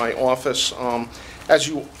correspondence from my office. As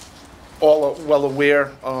you all are well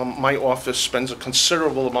aware, my office spends a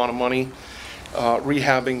considerable amount of money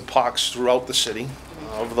rehabbing parks throughout the city.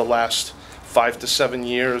 Over the last 5 to 7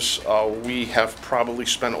 years, we have probably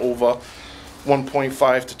spent over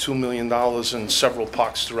 $1.5 to $2 million in several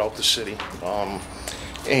parks throughout the city.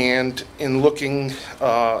 And in looking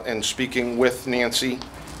and speaking with Nancy,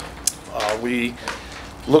 we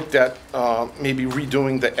looked at maybe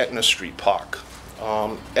redoing the Etna Street Park.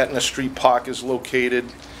 Etna Street Park is located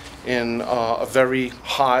in a very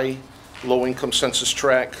high low-income census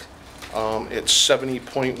tract. It's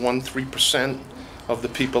 70.13% of the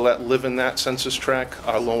people that live in that census tract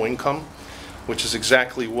are low income, which is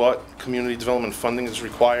exactly what community development funding is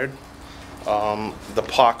required. The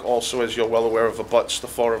park also, as you're well aware of, abuts the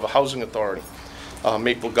Fall River Housing Authority,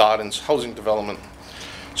 Maple Gardens Housing Development.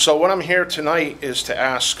 So what I'm here tonight is to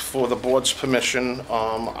ask for the board's permission.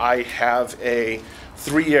 I have a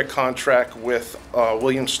 3-year contract with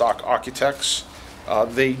William Stock Architects.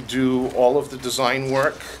 They do all of the design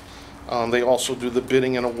work. They also do the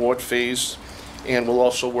bidding and award phase, and will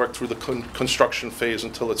also work through the construction phase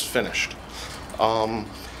until it's finished.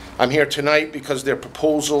 I'm here tonight because their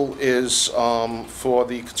proposal is for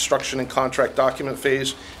the construction and contract document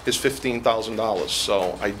phase is $15,000.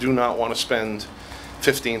 So I do not want to spend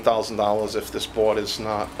 $15,000 if this board is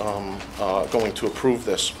not going to approve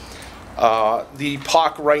this. The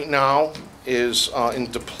park right now is in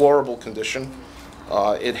deplorable condition.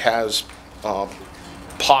 It has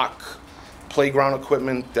park playground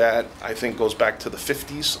equipment that I think goes back to the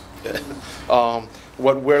 50s.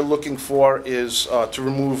 What we're looking for is to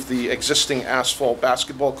remove the existing asphalt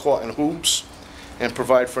basketball court and hoops and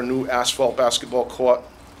provide for new asphalt basketball court,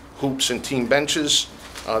 hoops, and team benches.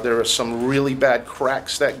 There are some really bad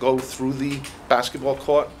cracks that go through the basketball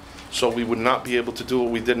court, so we would not be able to do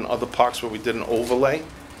what we did in other parks where we did an overlay.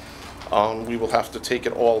 We will have to take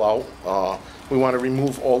it all out. We want to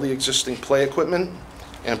remove all the existing play equipment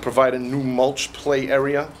and provide a new mulch play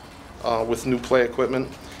area with new play equipment.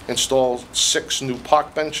 Install 6 new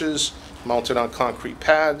park benches mounted on concrete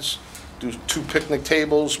pads. Do 2 picnic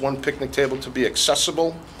tables, 1 picnic table to be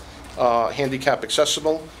accessible, handicap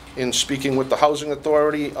accessible. In speaking with the housing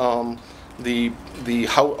authority, the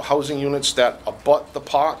housing units that abut the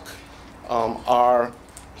park are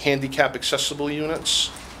handicap accessible units.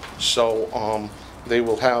 So they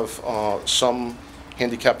will have some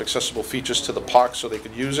handicap accessible features to the park so they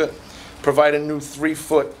could use it. Provide a new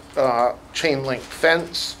 3-foot chain link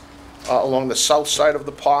fence along the south side of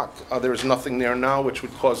the park. There is nothing there now, which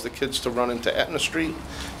would cause the kids to run into Etna Street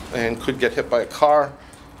and could get hit by a car.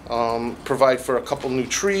 Provide for a couple new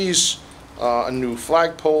trees, a new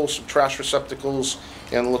flagpole, some trash receptacles,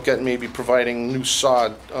 and look at maybe providing new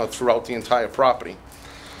sod throughout the entire property.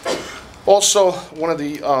 Also, one of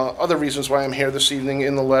the other reasons why I'm here this evening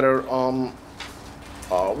in the letter,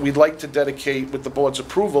 we'd like to dedicate, with the board's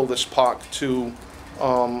approval, this park to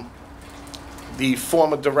the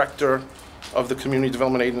former director of the Community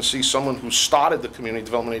Development Agency, someone who started the Community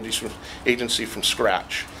Development Agency from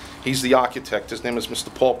scratch. He's the architect. His name is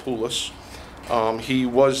Mr. Paul Poulos. He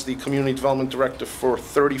was the Community Development Director for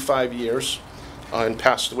 35 years and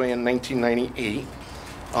passed away in 1998.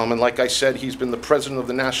 And like I said, he's been the president of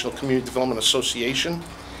the National Community Development Association.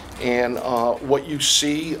 And what you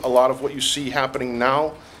see, a lot of what you see happening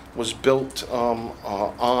now was built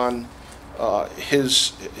on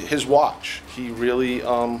his watch. He really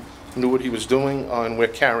knew what he was doing, and we're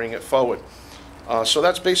carrying it forward. So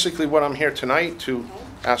that's basically what I'm here tonight to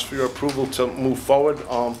ask for your approval to move forward.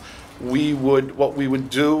 What we would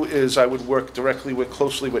do is I would work directly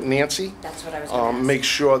closely with Nancy. That's what I was going to ask. Make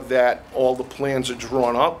sure that all the plans are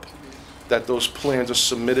drawn up, that those plans are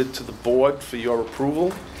submitted to the board for your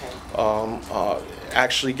approval.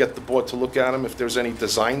 Actually get the board to look at them if there's any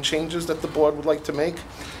design changes that the board would like to make.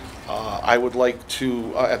 I would like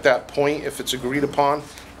to, at that point, if it's agreed upon,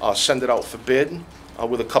 send it out for bid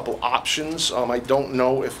with a couple options. I don't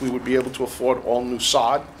know if we would be able to afford all new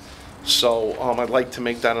sod. So I'd like to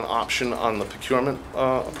make that an option on the procurement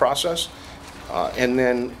process, and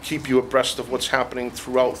then keep you abreast of what's happening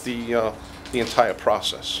throughout the entire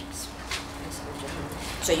process.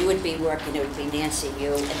 So you would be working, it would be Nancy,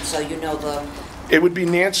 you, and so you know the, It would be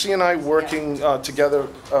Nancy and I working together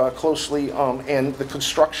closely, and the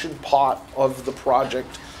construction part of the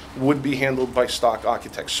project would be handled by Stock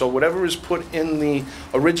Architects. So whatever is put in the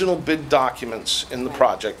original bid documents in the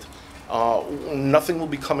project, nothing will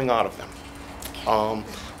be coming out of them.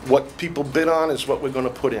 What people bid on is what we're going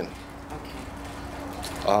to put in.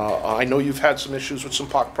 I know you've had some issues with some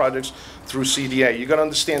park projects through CDA. You got to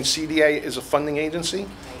understand, CDA is a funding agency.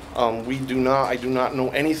 I do not know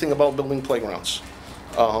anything about building playgrounds.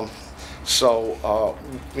 You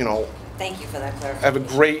know, thank you for that clarification. I have a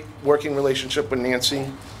great working relationship with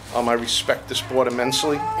Nancy. I respect this board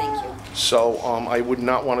immensely. Thank you. So I would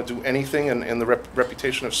not want to do anything, and the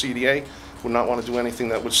reputation of CDA would not want to do anything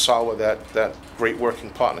that would sour that great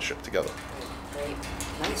working partnership together. Great,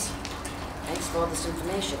 nice. Thanks for all this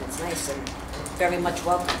information. It's nice and very much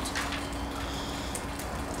welcomed.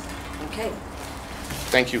 Okay.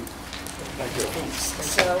 Thank you. Thank you. Thanks.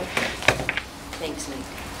 So, thanks, Nick.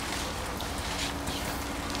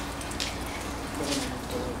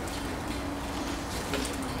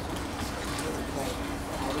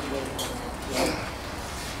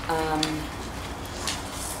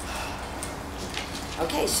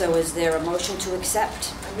 Okay, so is there a motion to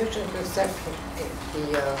accept? I motion to accept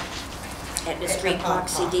the At the Street Park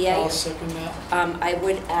CDA? I'll second that. I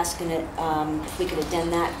would ask if we could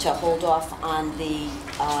addend that to hold off on the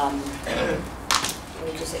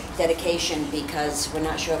what did you say, dedication, because we're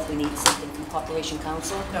not sure if we need something from Corporation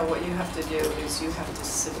Council. No, what you have to do is you have to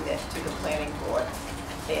submit to the planning board.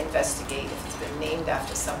 They investigate if it's been named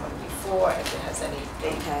after someone before, if it has any,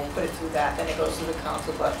 they put it through that, then it goes to the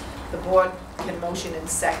council. But the board can motion in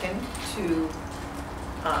second to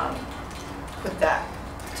put that,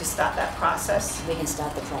 to start that process. We can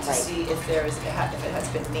start the process. To see if there is, if it has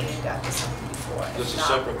been named after someone before. If This is a not,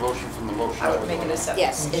 separate motion from the motion. I would make it a separate.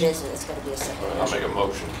 Yes, it is. It's got to be a separate I'll motion. make a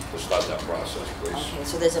motion to start that process, please. Okay,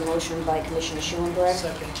 so there's a motion by Commissioner Schulenberg.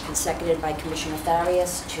 Second. And seconded by Commissioner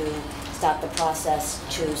Farias to start the process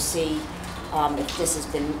to see if this has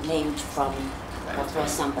been named from or for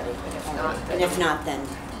somebody. And if not, then,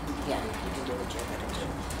 yeah, you can do what you're going to do.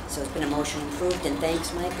 So it's been a motion approved, and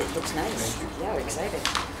thanks, Mike. It looks nice. Yeah, we're excited.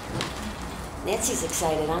 Nancy's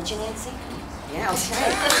excited, aren't you, Nancy? Yeah,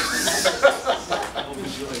 okay.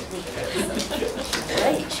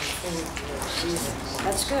 Great.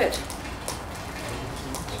 That's good.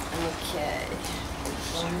 Okay.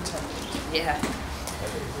 Yeah.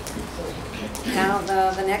 Now,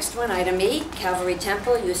 the next one, item E, Calvary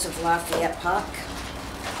Temple, use of Lafayette Park,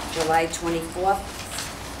 July 24th,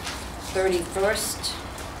 31st,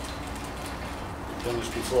 Done this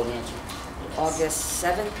before, Nancy? August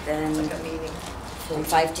 7th, and Like a meeting. from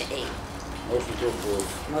 5 to 8. Motion to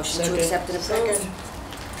approve. Motion to Second. accept and approve. Second.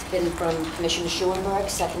 It's been from Commissioner Schulenberg,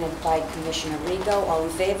 seconded by Commissioner Rego. All in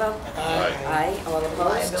favor? Aye. Aye. All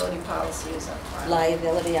opposed? Liability policy is on file.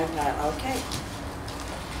 Liability on file, okay.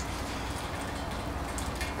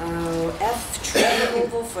 F, tree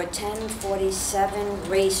removal for 1047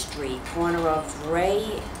 Ray Street, corner of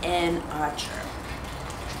Ray and Archer.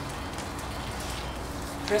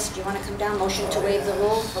 Chris, do you want to come down? Motion to waive the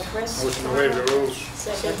rule for Chris? Motion to waive the rules.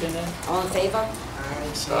 Second. All in favor?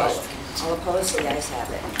 Aye. All opposed? The ayes have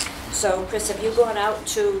it. So, Chris, have you gone out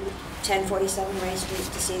to 1047 Ray Street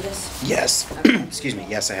to see this? Yes. Okay. Excuse me.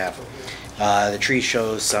 Yes, I have. The tree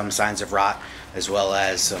shows some signs of rot, as well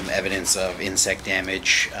as some evidence of insect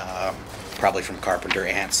damage, probably from carpenter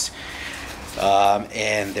ants.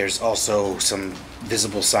 And there's also some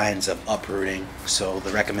visible signs of uprooting. So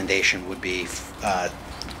the recommendation would be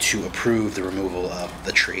to approve the removal of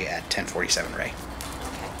the tree at 1047 Ray.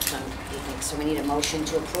 Okay, so we need a motion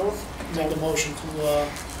to approve? Make a motion to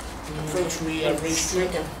Approve tree at Ray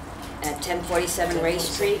Street. At 1047 Ray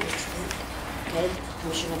Street. Okay,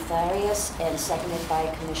 Commissioner Farias, and seconded by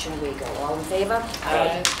Commissioner Rego. All in favor?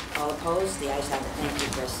 Aye. All opposed? The ayes have it. Thank you,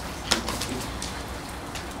 Chris.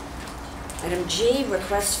 Item G,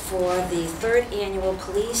 request for the 3rd Annual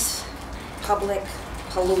Police Public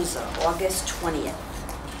Palooza, August 20th.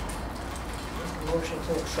 Motion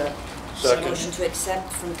to accept. Second. Motion to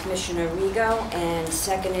accept from Commissioner Rego and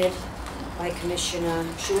seconded by Commissioner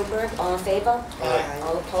Schulenberg. All in favor? Aye.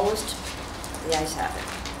 All opposed? The ayes have it.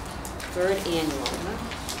 3rd Annual, huh?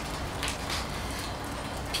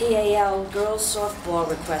 PAL Girls Softball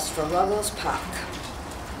request for Ruggles Park,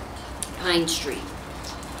 Pine Street.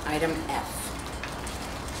 Item F.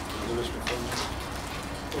 Do this before, Nancy?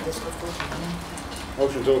 Did this before?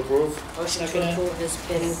 Motion to approve? Motion to Second. approve has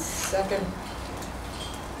been Second.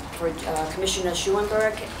 for Commissioner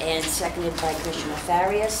Schuenberg and seconded by Commissioner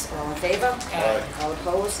Farias. All in favor? Aye. All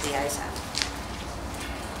opposed? The ayes have it.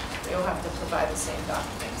 They'll have to provide the same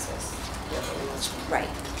documents as the other ones. Right.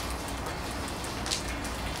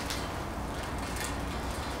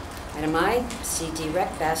 Item I, CD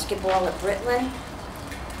Rec basketball at Britland,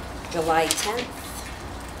 July 10th,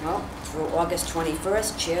 well, through August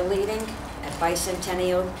 21st, cheerleading at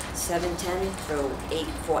Bicentennial, 7:10 through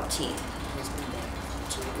 8:14.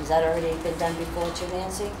 Has that already been done before too,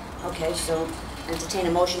 Nancy? Okay, so entertain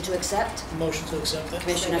a motion to accept. Motion to accept that.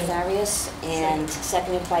 Commissioner Farias and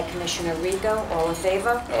seconded by Commissioner Rigo. All in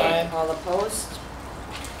favor? Aye. All opposed?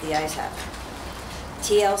 The ayes have it.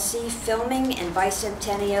 TLC filming in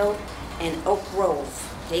Bicentennial and Oak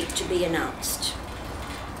Grove, date to be announced.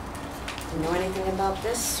 Do you know anything about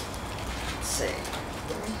this? Let's see.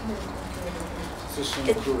 Is this some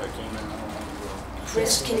crew that came in? I don't know.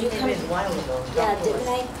 Chris, can you come? Came in a while ago. Yeah, didn't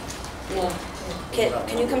I? Yeah.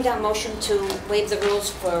 Can you come down, motion to waive the rules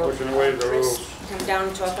for? Motion to waive the Chris? rules. Come down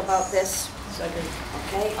and talk about this? Second.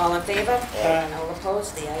 Okay, all in favor? Aye. All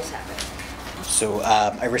opposed? The ayes have it. So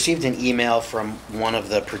I received an email from one of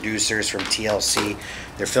the producers from TLC.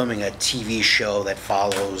 They're filming a TV show that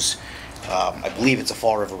follows, I believe it's a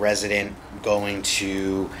Fall River resident going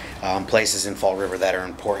to places in Fall River that are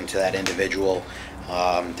important to that individual.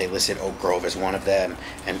 They listed Oak Grove as one of them,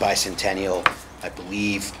 and Bicentennial, I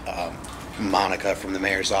believe Monica from the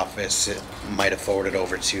mayor's office might have forwarded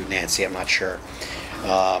over to Nancy, I'm not sure.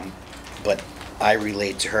 But I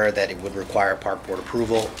relayed to her that it would require park board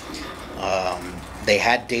approval. They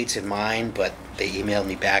had dates in mind, but they emailed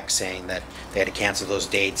me back saying that they had to cancel those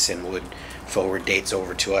dates and would forward dates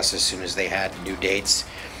over to us as soon as they had new dates.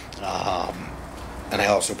 And I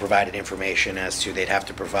also provided information as to they'd have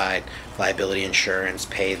to provide liability insurance,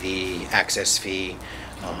 pay the access fee,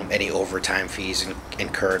 any overtime fees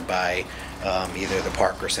incurred by either the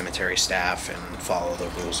park or cemetery staff, and follow the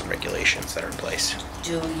rules and regulations that are in place.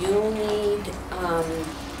 Do you need,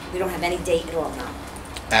 we don't have any date at all now?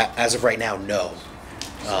 As of right now, no.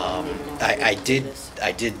 I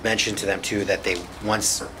did mention to them too that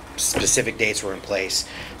once specific dates were in place,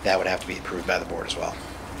 that would have to be approved by the board as well.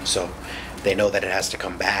 So they know that it has to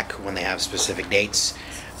come back when they have specific dates.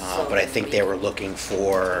 But I think they were looking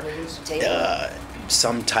for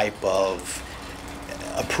some type of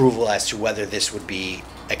approval as to whether this would be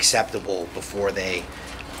acceptable before they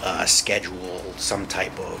schedule some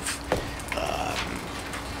type of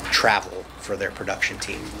travel for their production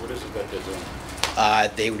team. What is it that they're doing?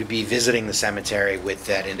 They would be visiting the cemetery with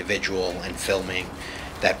that individual and filming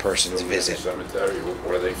that person's visit. Cemetery,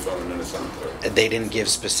 what are they filming in the cemetery? They didn't give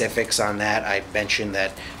specifics on that. I mentioned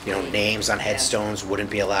that, names on headstones wouldn't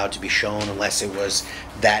be allowed to be shown unless it was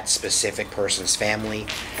that specific person's family,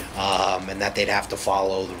 and that they'd have to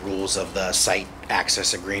follow the rules of the site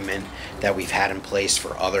access agreement that we've had in place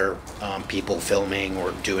for other people filming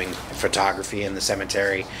or doing photography in the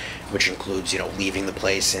cemetery, which includes, leaving the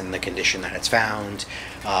place in the condition that it's found,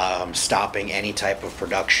 stopping any type of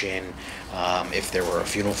production, if there were a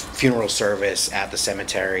funeral service at the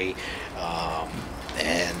cemetery,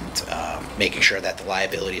 and making sure that the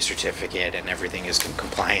liability certificate and everything is in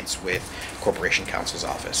compliance with Corporation Counsel's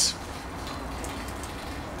office.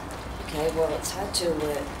 Okay, well, it's hard to,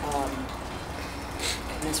 we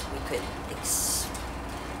could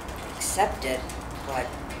accept it, but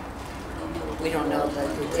we don't know the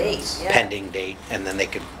date. Yeah. Pending date, and then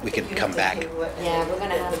we could come back. Yeah, we're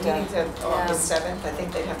gonna have to. The meeting's at August 7th, I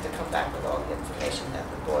think they'd have to come back with all the information that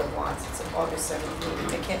the board wants. It's an August 7th meeting,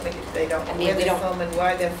 they can't make it, they don't, I mean, where we they're don't- filming,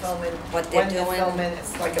 why they're filming, What they're when they're doing. filming,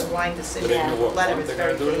 it's like a blind decision. Yeah. The letter is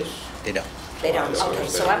very vague. They don't. They don't, okay,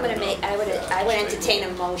 so I'm gonna make, I would entertain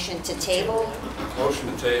a motion to table.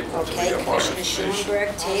 Motion to table. Okay, Commissioner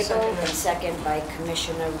Schuenberg, table, and second by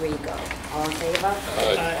Commissioner Rigo. All in favor?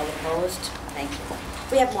 Aye. All opposed? Thank you.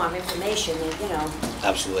 If we have more information,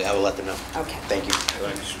 Absolutely, I will let them know. Okay. Thank you.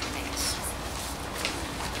 Thanks.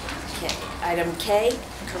 Okay, item K,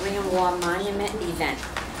 Korean War Monument Event,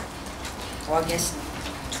 August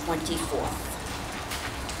 24th.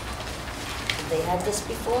 Have they had this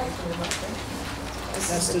before? This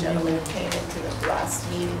That's is the the gentleman new- who came into the last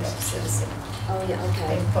meeting of citizen Oh, yeah,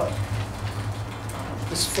 okay. input.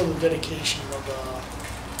 This is for the dedication of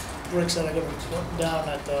bricks that are gonna be put down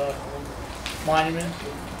at the monument,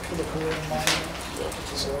 for the Korean monument.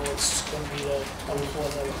 So it's gonna be the 24th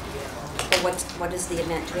of the year. Well, what is the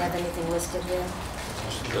event? Do we have anything listed here?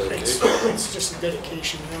 It's just a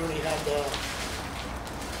dedication, we already had the. I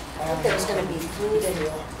thought there was gonna be food and,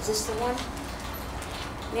 is this the one?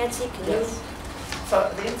 Nancy, can you So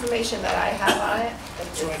the information that I have on it,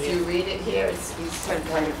 if you read it here, it's, he's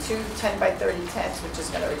running two 10-by-30 tents, which is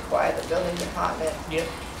gonna require the building department. Yep.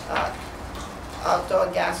 Outdoor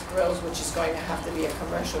gas grills, which is going to have to be a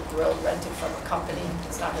commercial grill rented from a company.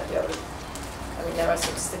 It's not gonna be able to, I mean, there are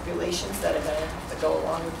some stipulations that are gonna have to go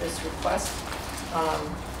along with this request.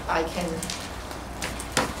 I can,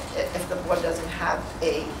 if the board doesn't have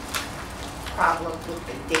a problem with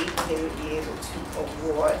the date, they would be able to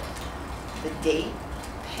award the date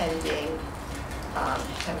pending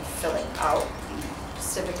him filling out the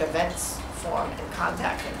civic events form and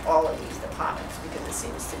contacting all of these departments, because it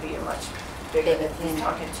seems to be a much bigger than, he's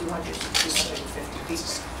talking 200 to 250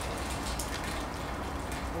 people.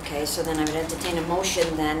 Okay, so then I would entertain a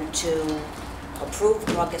motion then to approve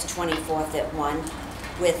August 24th at 1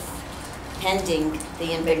 with pending the Maybe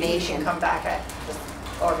he information. can come back at the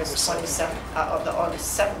August 27th, of the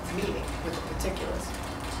August 7th meeting with the particulars.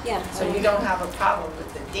 Yeah. So you don't have a problem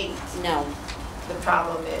with the date? No. The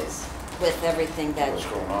problem is? With everything that, What's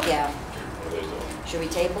going on? yeah. What are they doing? Should we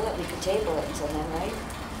table it? We could table it until then, right?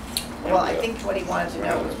 Well, I think what he wanted to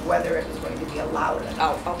know was whether it was going to be allowed or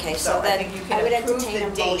not. Oh, okay, So so I then think you can I would approve entertain the a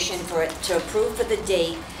date. motion for it, to approve for the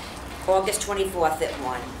date, August 24th at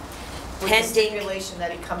 1. With the Pending, stipulation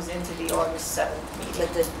that he comes into the August 7th meeting.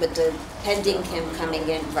 with the pending him coming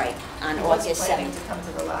in, right, on He was August planning 7th. to come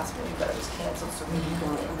to the last meeting, but it was canceled, so we can go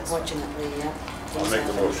in this one. Unfortunately, yeah. I'll make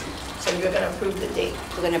the motion. So you're gonna approve the date?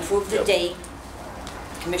 We're gonna approve the Yep. date.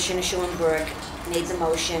 Commissioner Schulenberg made the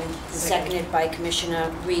motion, seconded by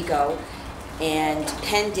Commissioner Rego, and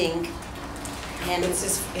pending him, It's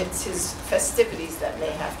his festivities that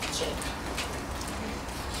may have to change.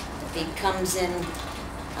 he comes in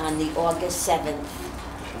on the August 7th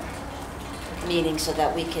meeting so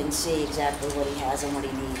that we can see exactly what he has and what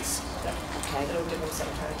he needs. Okay? It'll give him some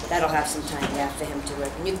time to. That'll have some time, yeah, for him to work.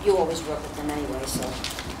 And you always work with them anyway, so.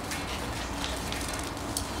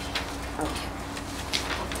 Okay.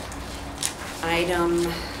 Item, I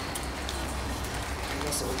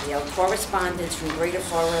guess it would be our correspondence from Greater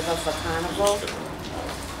Fall River for Carnival.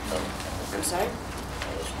 I'm sorry?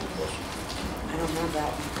 I don't have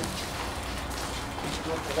that. I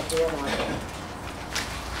got the other one.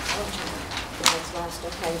 Oh, that's lost,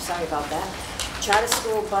 okay, sorry about that. Charter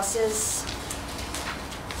school buses,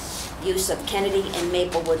 use of Kennedy and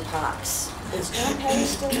Maplewood parks. Is John Perry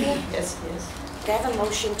still here? Yes, he is. Can I have a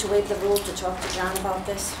motion to waive the rules to talk to John about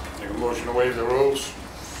this? Make a motion to waive the rules.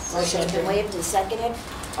 Motion has been waived and seconded.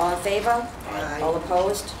 All in favor? Aye. All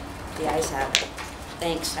opposed? The ayes have it.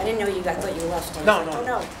 Thanks. I didn't know you, I thought you left. I was No, like, no. Oh,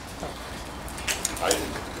 no. I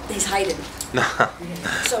didn't. He's hiding.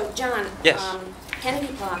 So, John. Yes.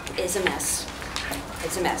 Kennedy Park is a mess.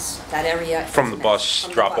 It's a mess. That area is From a the mess. bus, From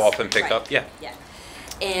the drop bus, off and pick right. up? Yeah. Yeah.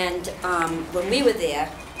 And when we were there,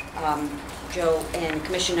 Joe and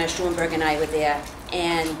Commissioner Schulenberg and I were there,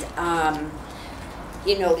 and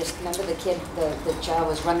you noticed, remember the kid, the child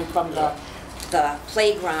was running from the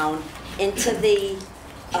playground into the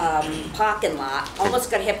parking lot,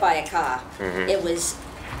 almost got hit by a car. Mhm. It was,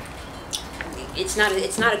 it's not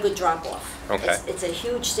a good drop-off. Okay. It's a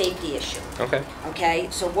huge safety issue. Okay. Okay,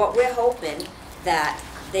 so what we're hoping that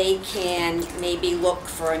they can maybe look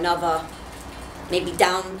for another, maybe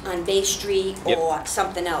down on Bay Street Yep. or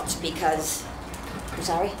something else, because, I'm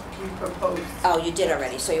sorry? You proposed. Oh, you did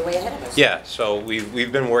already, so you're way ahead of us. Yeah, so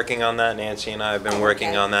we've been working on that, Nancy and I have been working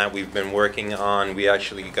Okay. on that. We've been working on, we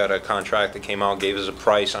actually got a contract that came out, gave us a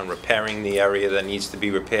price on repairing the area that needs to be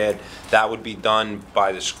repaired. That would be done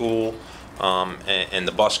by the school, and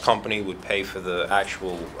the bus company would pay for the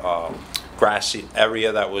actual grassy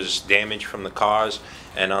area that was damaged from the cars.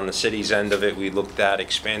 And on the city's end of it, we looked at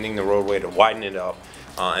expanding the roadway to widen it up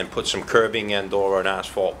and put some curbing and/or an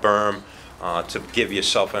asphalt berm to give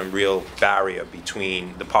yourself a real barrier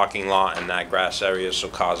between the parking lot and that grass area so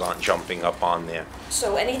cars aren't jumping up on there.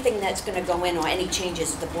 So anything that's gonna go in or any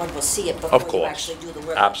changes, the board will see it Of before you course. actually do the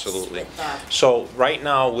work. Absolutely. with, So right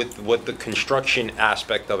now, with what the construction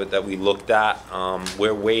aspect of it that we looked at,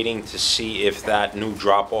 we're waiting to see if that new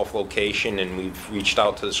drop-off location, and we've reached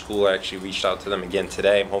out to the school, I actually reached out to them again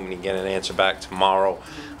today, I'm hoping to get an answer back tomorrow,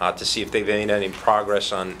 to see if they've made any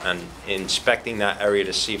progress on inspecting that area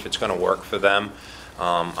to see if it's gonna work for them.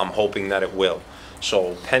 I'm hoping that it will.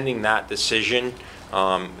 So pending that decision,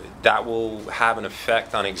 that will have an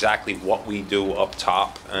effect on exactly what we do up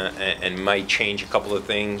top, and might change a couple of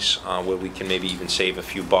things where we can maybe even save a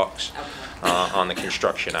few bucks on the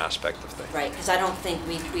construction aspect of things. Right, because I don't think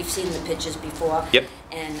we've seen the pictures before. Yep.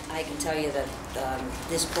 And I can tell you that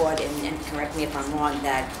this board, and correct me if I'm wrong,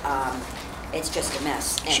 that it's just a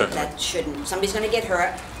mess. And Certainly. that shouldn't, somebody's gonna get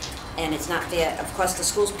hurt, and it's not fair. Of course, the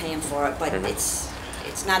school's paying for it, but Mhm. it's,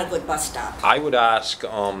 it's not a good bus stop. I would ask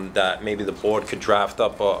that maybe the board could draft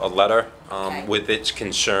up a letter Okay. with its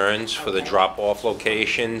concerns for the Okay. drop-off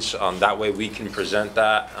locations. That way we can present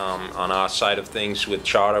that on our side of things with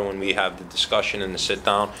Charter when we have the discussion and the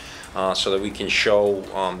sit-down, so that we can show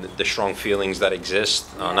the strong feelings that exist,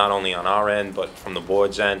 not only on our end, but from the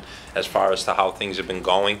board's end, as far as to how things have been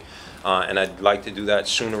going. And I'd like to do that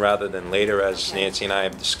sooner rather than later, as Nancy and I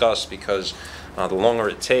have discussed, because the longer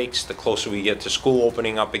it takes, the closer we get to school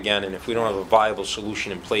opening up again, and if we don't have a viable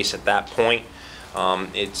solution in place at that point,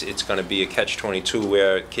 it's going to be a catch-22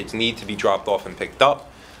 where kids need to be dropped off and picked up,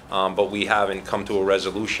 but we haven't come to a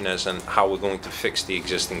resolution as in how we're going to fix the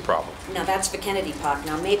existing problem. Now, that's for Kennedy Park.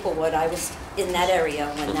 Now, Maplewood, I was in that area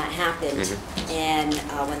when that happened, and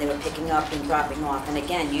when they were picking up and dropping off. And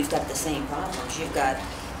again, you've got the same problems. You've got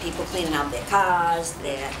people cleaning out their cars,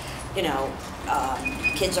 their, you know,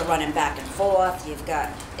 kids are running back and forth. You've got,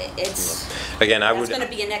 it's, Again, I that's would... going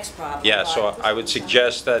to be a next problem. Yeah, so I would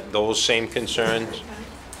suggest that those same concerns,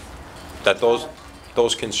 that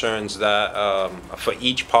those concerns that for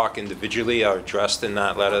each park individually are addressed in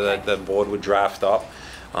that letter that the board would draft up.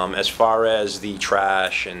 As far as the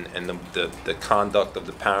trash and the conduct of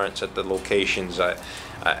the parents at the locations,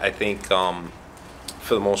 I think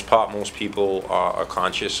for the most part, most people are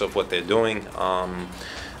conscious of what they're doing.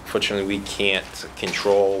 Fortunately, we can't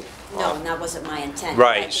control. No, and that wasn't my intent. I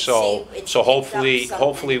Right, could so see it so picked up hopefully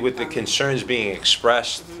something with the from- concerns being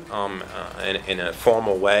expressed in a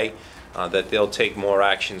formal way, that they'll take more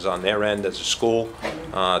actions on their end as a school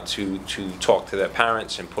to talk to their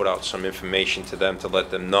parents and put out some information to them to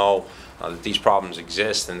let them know that these problems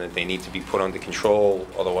exist and that they need to be put under control,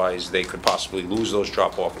 otherwise they could possibly lose those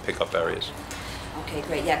drop-off and pick-up areas. Okay,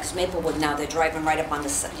 great, yeah, because Maplewood now, they're driving right up on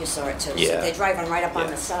the, you saw it too. So Yeah. they're driving right up on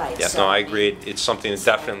the side. Yeah, so- no, I agree. It's something that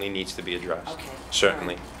definitely needs to be addressed. Okay.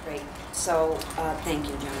 Certainly. Great, so, thank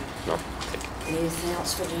you, John. No. Anything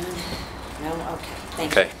else for John? No, okay,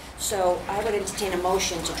 thank you. Okay. So I would entertain a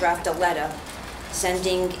motion to draft a letter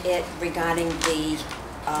sending it regarding the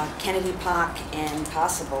Kennedy Park and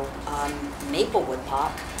possible Maplewood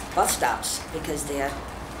Park bus stops, because they're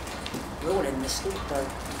ruining the school, the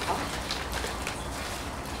park.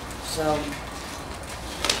 So,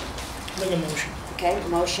 Make a motion. okay,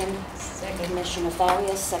 motion, Commissioner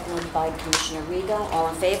Farias, seconded by Commissioner Rego. All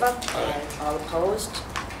in favor? Aye. All opposed?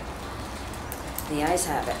 The ayes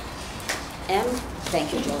have it. M,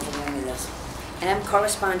 thank you, Joe, for bringing this. M,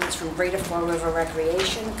 correspondence from Greater Fall River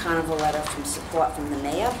Recreation, carnival letter from support from the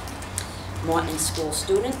mayor, Morton School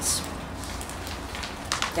students,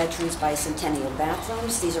 Veterans Bicentennial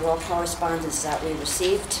bathrooms. These are all correspondences that we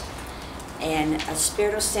received. And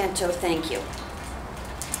Espiritu Santo, thank you.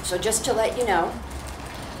 So just to let you know,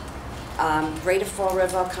 Greater Fall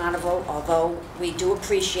River Carnival, although we do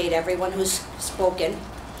appreciate everyone who's spoken,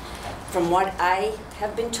 from what I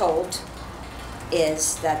have been told,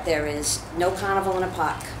 is that there is no carnival in a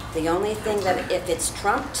park. The only thing that if it's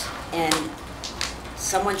trumped and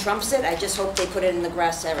someone trumps it, I just hope they put it in the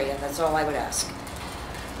grass area. That's all I would ask.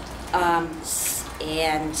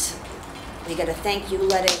 And we got a thank you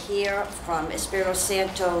letter here from Espiritu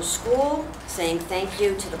Santo School saying thank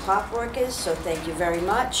you to the park workers, so thank you very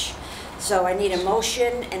much. So I need a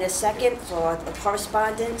motion and a second for the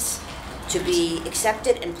correspondence to be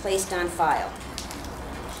accepted and placed on file.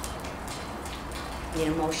 Need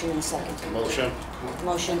a motion and a second. Motion.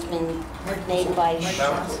 Motion's been made by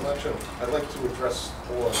Madam Chair, I'd like to address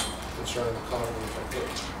board concerning the carnival if I could.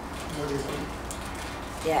 What do you think?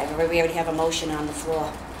 Yeah, we already have a motion on the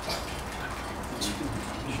floor.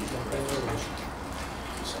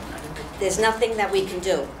 There's nothing that we can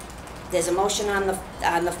do. There's a motion on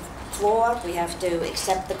the floor. We have to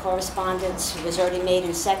accept the correspondence. It was already made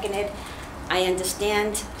and seconded. I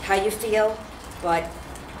understand how you feel, but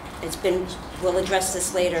it's been, we'll address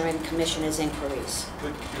this later in commissioners' inquiries.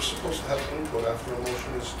 But you're supposed to have input after a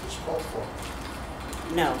motion is called for.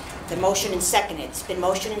 No, the motion and seconded. It's been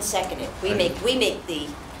motion and seconded. We make the,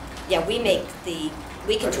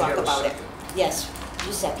 we can talk about it. Yes,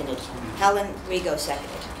 you seconded. Helen Rego seconded.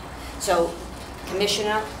 So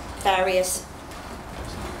Commissioner Farias.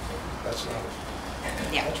 That's not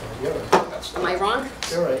it. Yeah. That's right, you're right. That's Am I wrong?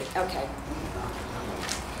 You're right. Okay.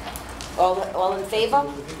 All in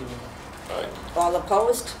favor? All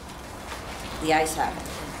opposed? The ayes have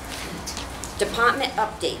it. Department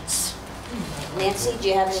updates. Nancy, do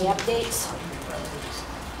you have any updates?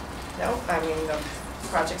 No, I mean, the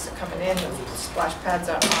projects are coming in, the splash pads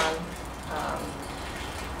are on.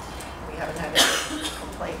 We haven't had any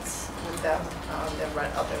complaints with them. They're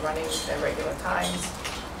up and running their regular times.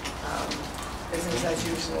 Business as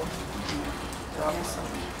usual. They're awesome.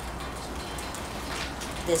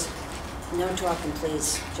 there's no talking,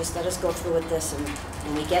 please. Just let us go through with this, and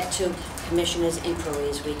when we get to commissioners'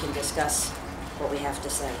 inquiries, we can discuss what we have to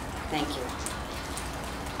say. Thank you.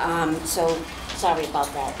 So, sorry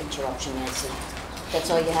about that interruption, Nancy. That's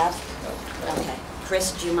all you have? Okay.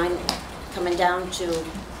 Chris, do you mind coming down to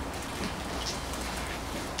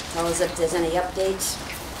tell us if there's any updates?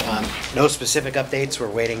 No specific updates. We're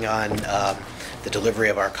waiting on the delivery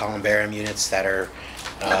of our columbarium units that are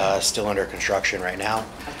still under construction right now.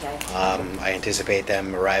 Okay. I anticipate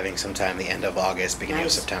them arriving sometime the end of August, beginning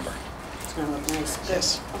Nice. of September. It's going to look nice. Good.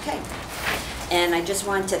 Yes. Okay. And I just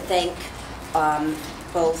want to thank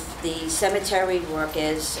both the cemetery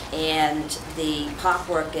workers and the park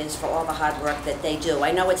workers for all the hard work that they do.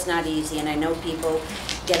 I know it's not easy, and I know people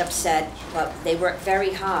get upset, but they work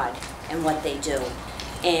very hard in what they do.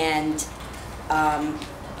 And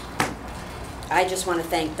I just want to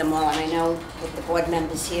thank them all, and I know that the board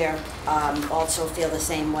members here also feel the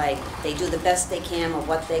same way. They do the best they can with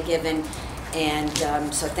what they're given,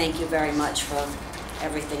 and so thank you very much for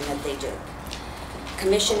everything that they do.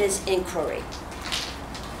 Commissioner's inquiry.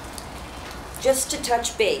 Just to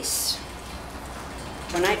touch base,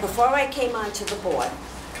 before I came onto the board,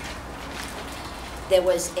 there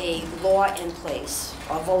was a law in place,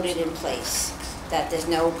 or voted in place, that there's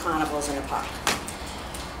no carnivals in the park.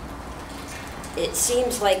 It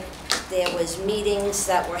seems like there was meetings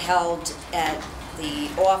that were held at the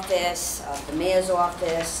office, the mayor's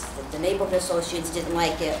office, that the neighborhood associations didn't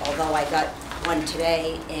like it, although I got one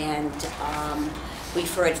today, and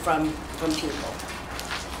we've heard from people.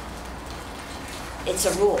 It's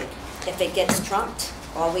a rule. If it gets trumped,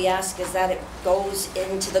 all we ask is that it goes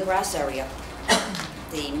into the grass area.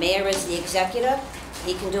 The mayor is the executive.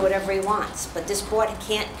 He can do whatever he wants. But this board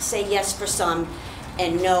can't say yes for some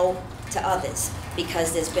and no to others,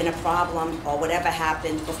 because there's been a problem or whatever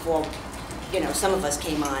happened before, some of us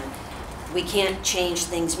came on. We can't change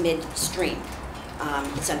things midstream.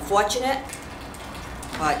 It's unfortunate,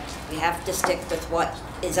 but we have to stick with what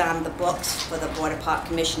is on the books for the Board of Park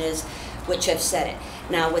Commissioners, which have said it.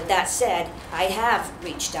 Now, with that said, I have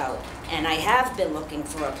reached out, and I have been looking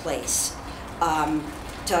for a place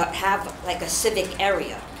to have like a civic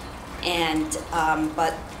area, and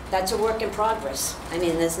but that's a work in progress. I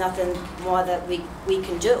mean, there's nothing more that we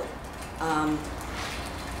can do.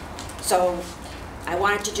 So I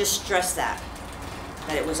wanted to just stress that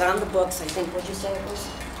it was on the books. I think, what'd you say it was,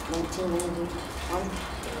 1991?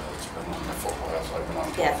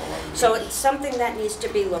 Yeah, so it's something that needs to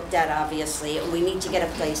be looked at, obviously, and we need to get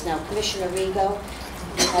a place. Now, Commissioner Rigo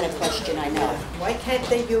had a question, I know. Why can't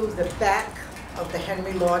they use the back of the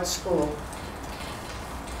Henry Lord School?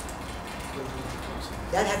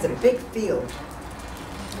 That has a big field.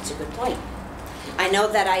 That's a good point. I know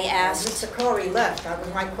that I asked... Mr. Corey left. That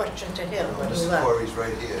was my question to him, but he Mr. left. Corey's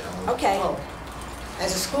right here. Okay. Oh.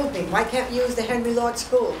 As a school thing, why can't we use the Henry Lord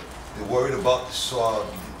School? They're worried about the saw.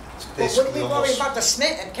 It's Well, basically what are we worried about the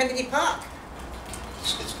Smith at Kennedy Park?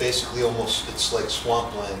 It's basically it's like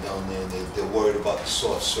swampland down there. They're worried about the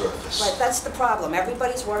soft surface. Right, that's the problem.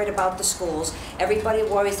 Everybody's worried about the schools. Everybody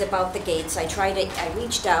worries about the gates. I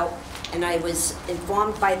reached out, and I was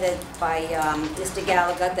informed by Mr.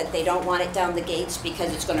 Gallagher that they don't want it down the gates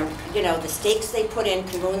because it's going to, the stakes they put in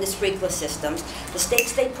can ruin the sprinkler systems. The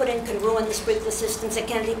stakes they put in can ruin the sprinkler systems at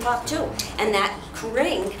Kennedy Park too. And that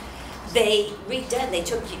ring, they redid. They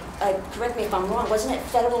took, correct me if I'm wrong, wasn't it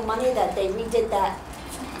federal money that they redid the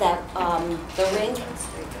ring?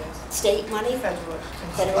 State money?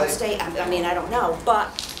 Federal, state? I mean, I don't know,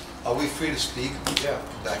 but... Are we free to speak? Yeah.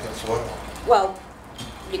 Back and forth? Well,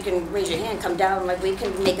 you can raise your hand, come down, like we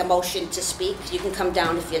can make a motion to speak. You can come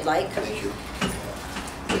down if you'd like. Thank you.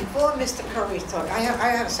 Before Mr. Curry's talk, I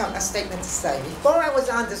have a statement to say. Before I was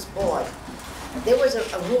on this board, there was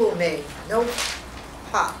a rule made, no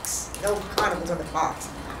parks, no carnivals in the parks.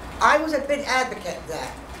 I was a big advocate of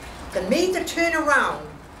that. For me to turn around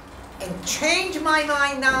and change my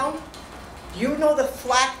mind now, you know the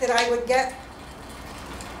flack that I would get?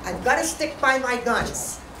 I've got to stick by my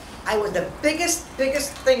guns. I was the biggest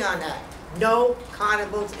thing on that. No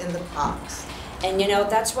carnivals in the parks. And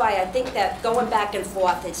that's why I think that going back and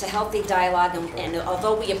forth, it's a healthy dialogue, and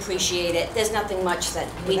although we appreciate it, there's nothing much that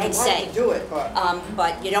we can say. To do it,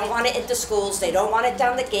 but you don't want it at the schools, they don't want it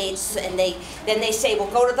down the gates, and then they say, well,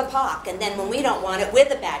 go to the park, and then when we don't want it, we're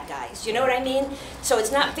the bad guys, you know what I mean? So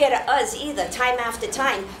it's not fair to us either, time after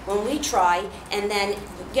time, when we try, and then,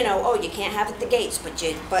 oh, you can't have it at the gates,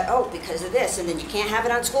 but oh, because of this, and then you can't have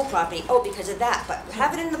it on school property, oh, because of that, but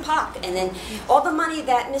have it in the park, and then all the money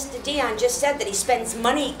that Mr. Dion just said that he spends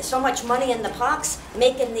so much money in the parks,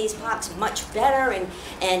 making these parks much better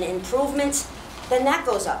and improvements. then that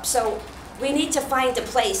goes up. So we need to find a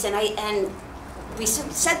place, and we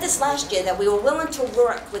said this last year, that we were willing to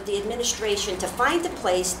work with the administration to find a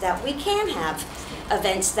place that we can have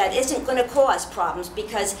events that isn't going to cause problems,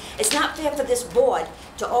 because it's not fair for this board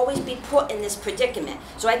to always be put in this predicament.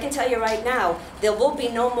 So I can tell you right now, there will be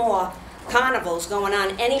no more carnivals going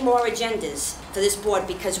on, any more agendas for this board,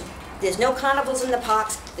 because there's no carnivals in the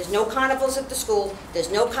parks, there's no carnivals at the school, there's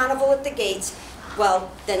no carnival at the gates.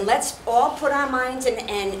 Well, then let's all put our minds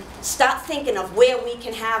and start thinking of where we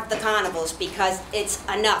can have the carnivals, because it's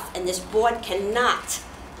enough, and this board cannot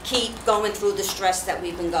keep going through the stress that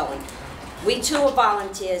we've been going. We too are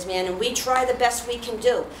volunteers, man, and we try the best we can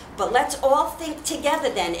do. But let's all think together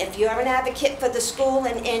then. If you're an advocate for the school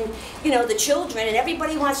and you know, the children, and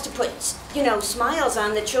everybody wants to put, you know, smiles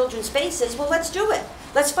on the children's faces, well, let's do it.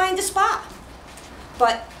 Let's find a spot.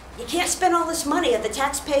 But you can't spend all this money of the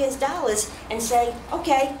taxpayers' dollars and say,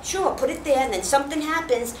 okay, sure, put it there, and then something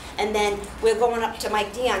happens, and then we're going up to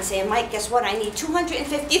Mike Dion saying, Mike, guess what? I need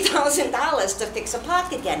 $250,000 to fix a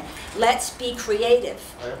park again. Let's be creative.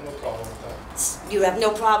 I have no problem with that. You have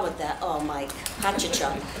no problem with that? Oh, Mike,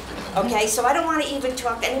 hot-cha-chum. Okay, so I don't want to even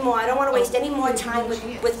talk anymore. I don't want to waste any more time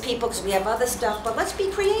with people, because we have other stuff, but let's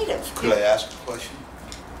be creative. Could I ask a question?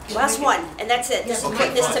 Last one, and that's it. Just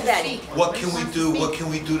put this to bed. What can we do,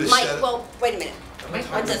 to Mike, set it? well, wait a minute.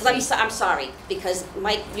 I'm sorry, because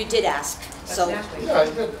Mike, you did ask, so. Yeah, I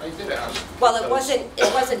did ask. Well, it wasn't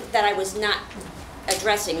that I was not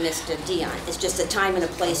addressing Mr. Dion. It's just a time and a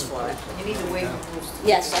place for it. You need to waive the rules.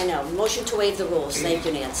 Yes, I know. Motion to waive the rules. Thank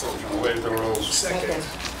you, Nancy. Waive the rules. Second.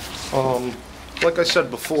 Like I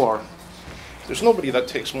said before, there's nobody that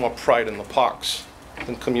takes more pride in the parks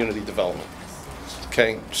than community development.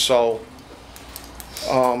 Okay, so,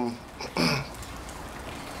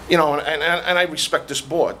 you know, and I respect this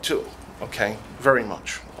board too, okay, very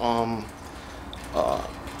much.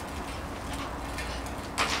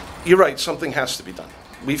 You're right, something has to be done.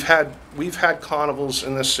 We've had carnivals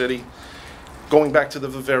in this city going back to the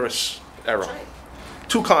Viveris era.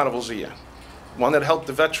 2 carnivals a year. One that helped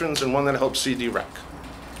the veterans and one that helped CD Rec.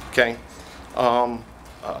 Okay?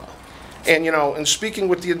 And, you know, in speaking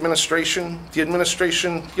with the administration, you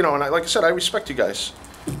know, and like I said, I respect you guys.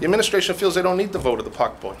 The administration feels they don't need the vote of the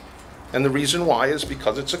park board. And the reason why is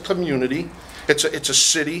because it's a community, it's a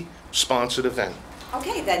city-sponsored event.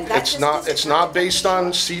 Okay, then that's It's not based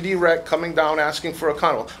on CD Rec coming down asking for a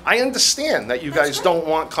carnival. I understand that you guys don't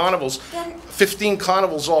want carnivals, 15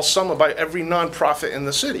 carnivals all summer by every nonprofit in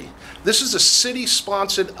the city. This is a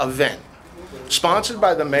city-sponsored event. Sponsored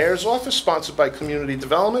by the mayor's office, sponsored by community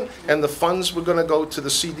development, and the funds were going to go to the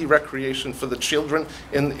CD recreation for the children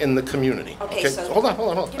in the community. Okay, so hold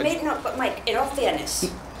on. You made but Mike, in all fairness,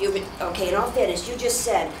 you just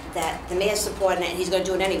said that the mayor's supporting it and he's going to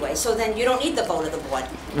do it anyway. So then you don't need the vote of the board.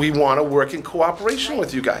 We want to work in cooperation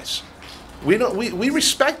with you guys. We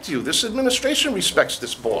respect you. This administration respects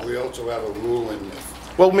this board. We also have a rule in.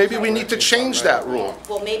 Well, maybe we need to change that rule.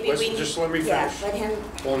 Well, maybe we need. Just let me finish. Yeah, let him.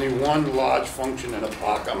 Only one large function in a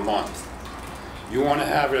park a month. You want to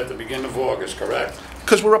have it at the beginning of August, correct?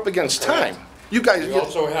 Because we're up against time. You guys. You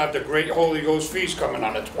also have the Great Holy Ghost Feast coming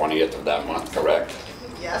on the 20th of that month, correct?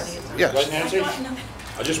 Yes. Yes. Right, Nancy?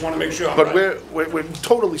 I just want to make sure I'm But right. we're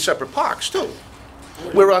totally separate parks too.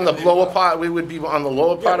 We're on the lower part. We would be on the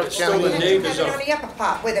lower part of the still county. the neighbors On the upper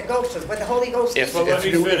part, where the ghost is, where the Holy Ghost is. Well, let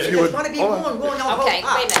me finish. There's gonna be more and more, no Okay,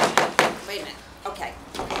 whole wait a minute. Wait a minute. Okay.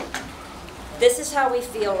 This is how we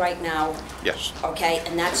feel right now. Yes. Okay,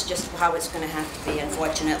 and that's just how it's going to have to be,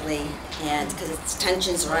 unfortunately, and because it's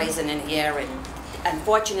tensions rising in here, and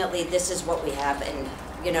unfortunately, this is what we have, and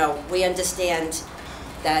you know, we understand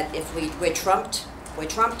that if we're trumped,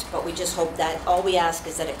 but we just hope that all we ask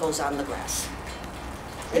is that it goes on the grass.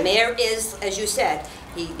 The mayor is, as you said,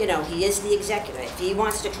 he is the executive. If he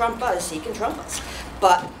wants to trump us, he can trump us.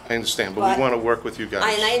 But I understand, but we want to work with you guys.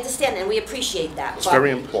 and I understand, and we appreciate that. It's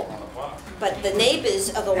very important. But the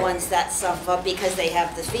neighbors are the ones that suffer because they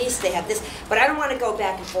have the feast, they have this. But I don't want to go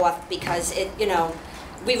back and forth because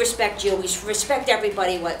we respect you, we respect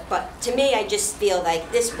everybody. But to me, I just feel like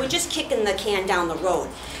this. We're just kicking the can down the road.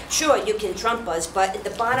 Sure, you can trump us, but the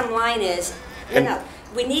bottom line is,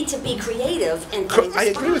 we need to be creative and. I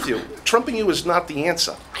agree with you. Trumping you is not the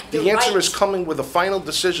answer. The answer is coming with a final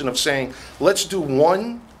decision of saying, let's do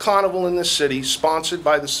one carnival in this city, sponsored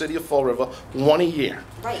by the city of Fall River, one a year.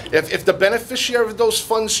 Right. If the beneficiary of those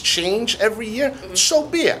funds change every year, so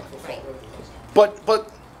be it. Right.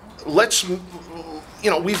 But let's,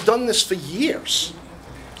 we've done this for years.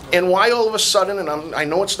 And why all of a sudden, and I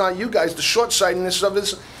know it's not you guys, the short-sightedness of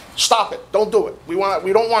this Stop it. Don't do it. We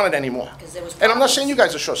don't want it anymore. there was And I'm not problems. saying you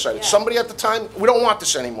guys are short-sighted. Yeah. Somebody at the time, we don't want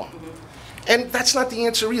this anymore. And that's not the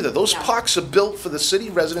answer either. Those No. parks are built for the city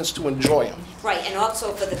residents to enjoy them. Right, and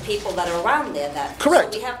also for the people that are around there that.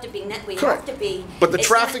 Correct. So we have to be, we have Correct. to be. But the it's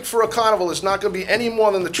traffic not- for a carnival is not going to be any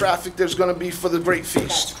more than the traffic there's going to be for the Great That's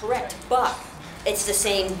Feast. correct, but it's the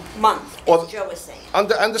same month, Or- as Joe was saying.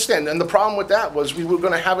 Understand, and the problem with that was we were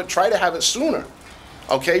going to try to have it sooner,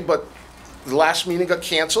 okay? But the last meeting got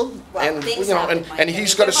canceled, Well, and, things you know, happen, Mike, and and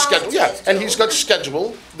he's we're got a schedule, yeah, volunteers, and too. he's got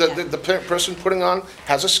schedule, the person putting on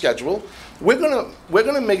has a schedule. We're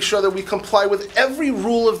gonna make sure that we comply with every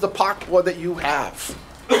rule of the park board that you have.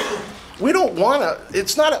 We don't wanna,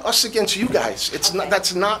 it's not us against you guys, it's not,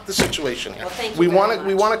 that's not the situation here. Well, thank you We very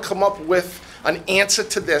we much. wanna come up with an answer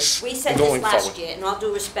to this We said going this forward. last year, in all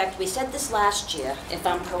due respect, we said this last year, if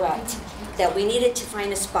I'm correct, that we needed to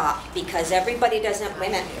find a spot, because everybody doesn't, wait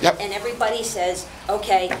a minute, Yep. and everybody says,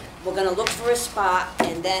 okay, we're gonna look for a spot,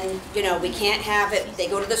 and then, you know, we can't have it, they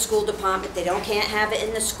go to the school department, they can't have it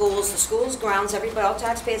in the schools grounds, everybody, all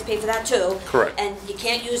taxpayers pay for that too. Correct. And you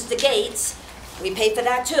can't use the gates, we pay for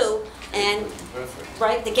that too, and,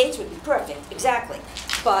 right, the gates would be perfect, exactly.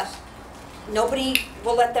 But nobody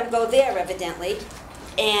will let them go there evidently.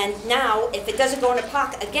 And now, if it doesn't go in the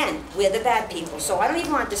park, again, we're the bad people. So I don't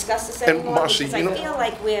even want to discuss this And anymore Marcy, because you I know- feel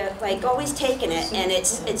like we're like always taking it, and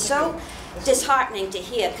it's so disheartening to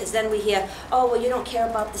hear, because then we hear, oh, well, you don't care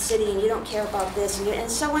about the city and you don't care about this, and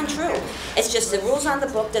it's so untrue. It's just the rules on the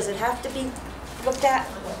book. Does it have to be looked at?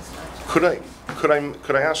 Could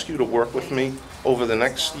I ask you to work with me over the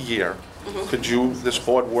next year? Mm-hmm. Could you, this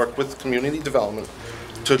board, work with community development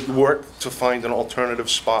to work to find an alternative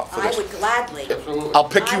spot for I this? would gladly. I'll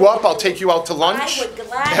pick you up, I'll take you out to lunch, I would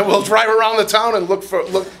gladly. and we'll drive around the town and look,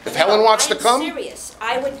 if Helen wants to come. I'm serious.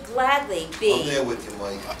 I would gladly be. I'm there with you,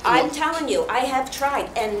 Mike. I'm telling you, I have tried,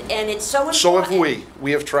 and it's so important. So have we.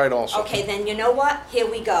 We have tried also. Okay, then you know what? Here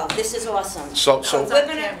we go. This is awesome. So It's We're on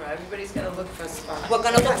gonna- camera, everybody's gonna look for a spot. We're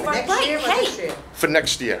gonna look for, Next year right, or this hey, year? for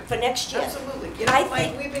next year. for next year. Absolutely. You know, I Mike,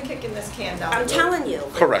 think- we've been kicking this can down the I'm road telling you.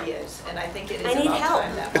 for Correct. years, and I think it I is need about help.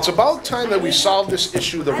 time that. It's about time that we solve this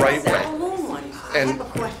issue the right I way. have a balloon one. I And- have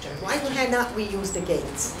a question. Why cannot we use the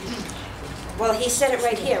gates? Well, he said it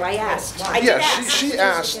right here. I asked. I did Yeah, ask. she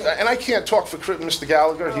asked, and I can't talk for Mr.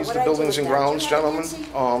 Gallagher, he's What'd the I do Buildings with and that? Grounds Do you have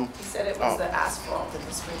gentleman. Nancy? He said it was the asphalt and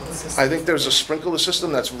the sprinkler system. I think there's a sprinkler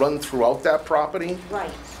system that's run throughout that property.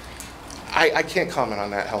 Right. I can't comment on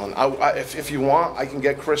that, Helen. If you want, I can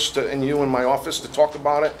get Chris and you in my office to talk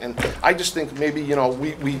about it. And I just think maybe, you know,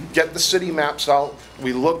 we get the city maps out,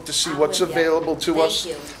 we look to see what's with you. available to Thank us.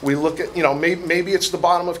 you. We look at, you know, maybe it's the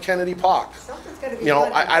bottom of Kennedy Park. Something's gotta be You know,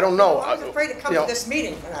 done. I don't know. I was afraid to come You to know, this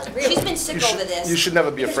meeting, really. She's been sick over this. You should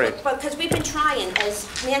never be afraid. Because we've been trying, as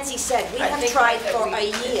Nancy said, we I have think tried that for we-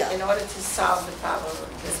 a year. In order to solve the problem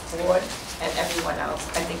of this board and everyone else,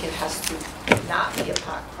 I think it has to not be a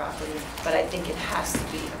park property, but I think it has to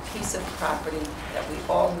be a piece of property that we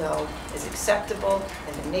all know is acceptable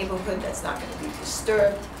in the neighborhood, that's not gonna be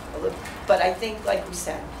disturbed. But I think, like we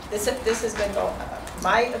said, this has been,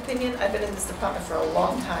 my opinion, I've been in this department for a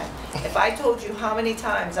long time. If I told you how many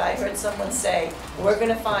times I heard someone say, we're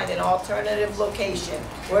gonna find an alternative location,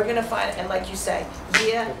 we're gonna find, and like you say,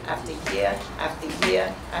 year after year after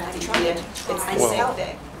year after year, it's the same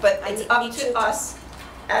thing. But it's up to us,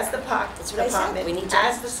 as the park That's what I said. We need department, to-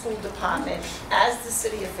 as the school department, as the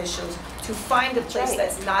city officials, to find a place right.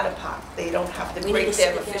 that's not a park. They don't have to We need break to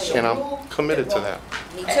their sit together. official And I'm rule. committed to that.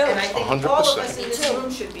 Me And I too. think all of 100%. us in this room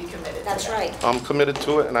should be committed to that. That's right. I'm committed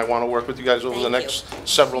to it, and I want to work with you guys over the Thank next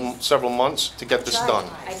several months to get this Tried. done.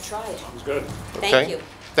 I tried. It's good. Thank Okay? you.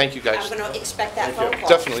 Thank you, I'm guys. gonna expect that phone call.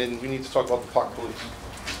 Definitely, and we need to talk about the park police.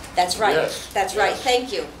 That's right, Yes. that's right,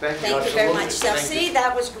 thank you. Thank you, very much. absolutely. So, Thank see,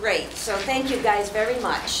 that was great, so thank you guys very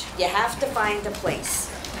much. You have to find a place.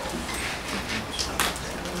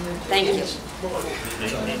 Thank you.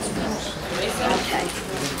 Okay.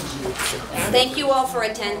 Thank you all for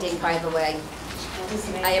attending, by the way.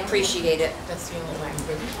 I appreciate it.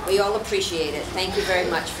 We all appreciate it. Thank you very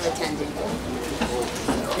much for attending.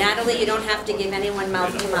 Natalie, you don't have to give anyone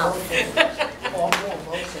mouth to mouth.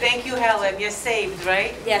 Thank you, Helen. You're saved,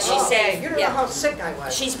 right? Yeah, she's safe. You don't know how sick I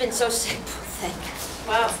was. She's been so sick, poor thing.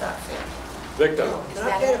 Wow. It's not fair. Victor, You're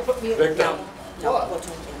not there to put me in. Victor, No, What? we'll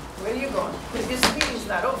talk to Where are you going? This meeting's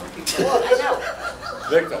not over, people. you. I know.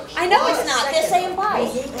 Victor. I know it's not, they're saying bye.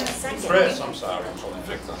 Chris, I'm sorry, I'm calling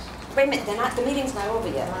Victor. Wait a minute, they're not, the meeting's not over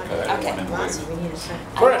yet. Okay. Marcy, we need a second.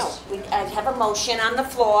 I know. I have a motion on the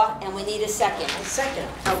floor, and we need a second. A second.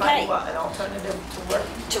 Okay. Find what, an alternative to work?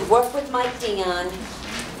 To work with Mike Dion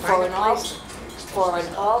for an for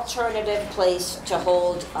an alternative place to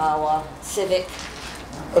hold our civic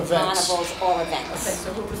Events. carnivals or Okay, events.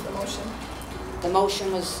 so who was the motion? The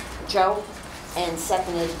motion was Joe and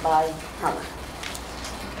seconded by Herman.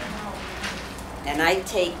 And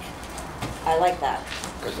I like that.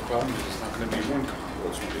 Because the problem is, it's not gonna be one carnival,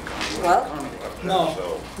 it's gonna be carnival Well, after carnival after No, that,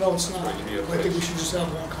 so. no, it's not. so you need a I think we place. should just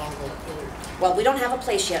have one carnival. Well, we don't have a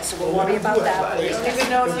place yet, so we'll Well, worry we do about have that. that. You don't even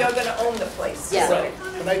know if you're gonna own the place. Yeah. Right.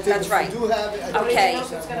 But I think That's if right. we do have it, I I think don't Okay. even know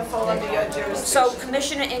if it's gonna fall under your jurisdiction. So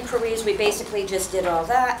commissioner inquiries, we basically just did all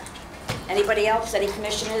that. Anybody else, any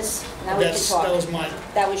commissioners? Now we can talk. that was mine.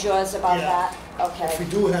 That was yours about Yeah. that? If Okay, we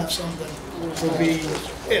do have something, it will be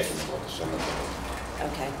if.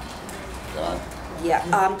 okay. Done.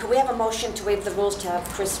 Yeah, could we have a motion to waive the rules to have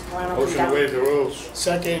Chris Morano come Motion to down? waive the rules.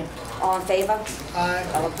 Second, All in favor? aye.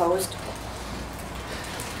 All opposed?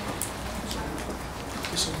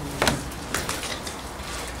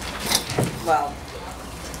 Well,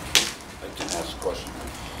 I can ask a question.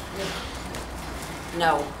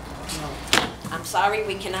 no. I'm sorry,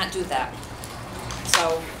 we cannot do that.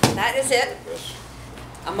 So, that is it. Yes.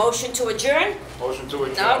 A motion to adjourn? Motion to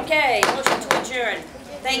adjourn. Okay, motion to adjourn.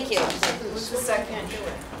 Thank you. Who's the second?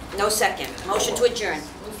 No second. Motion to adjourn.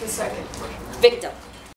 Who's the second? Victor?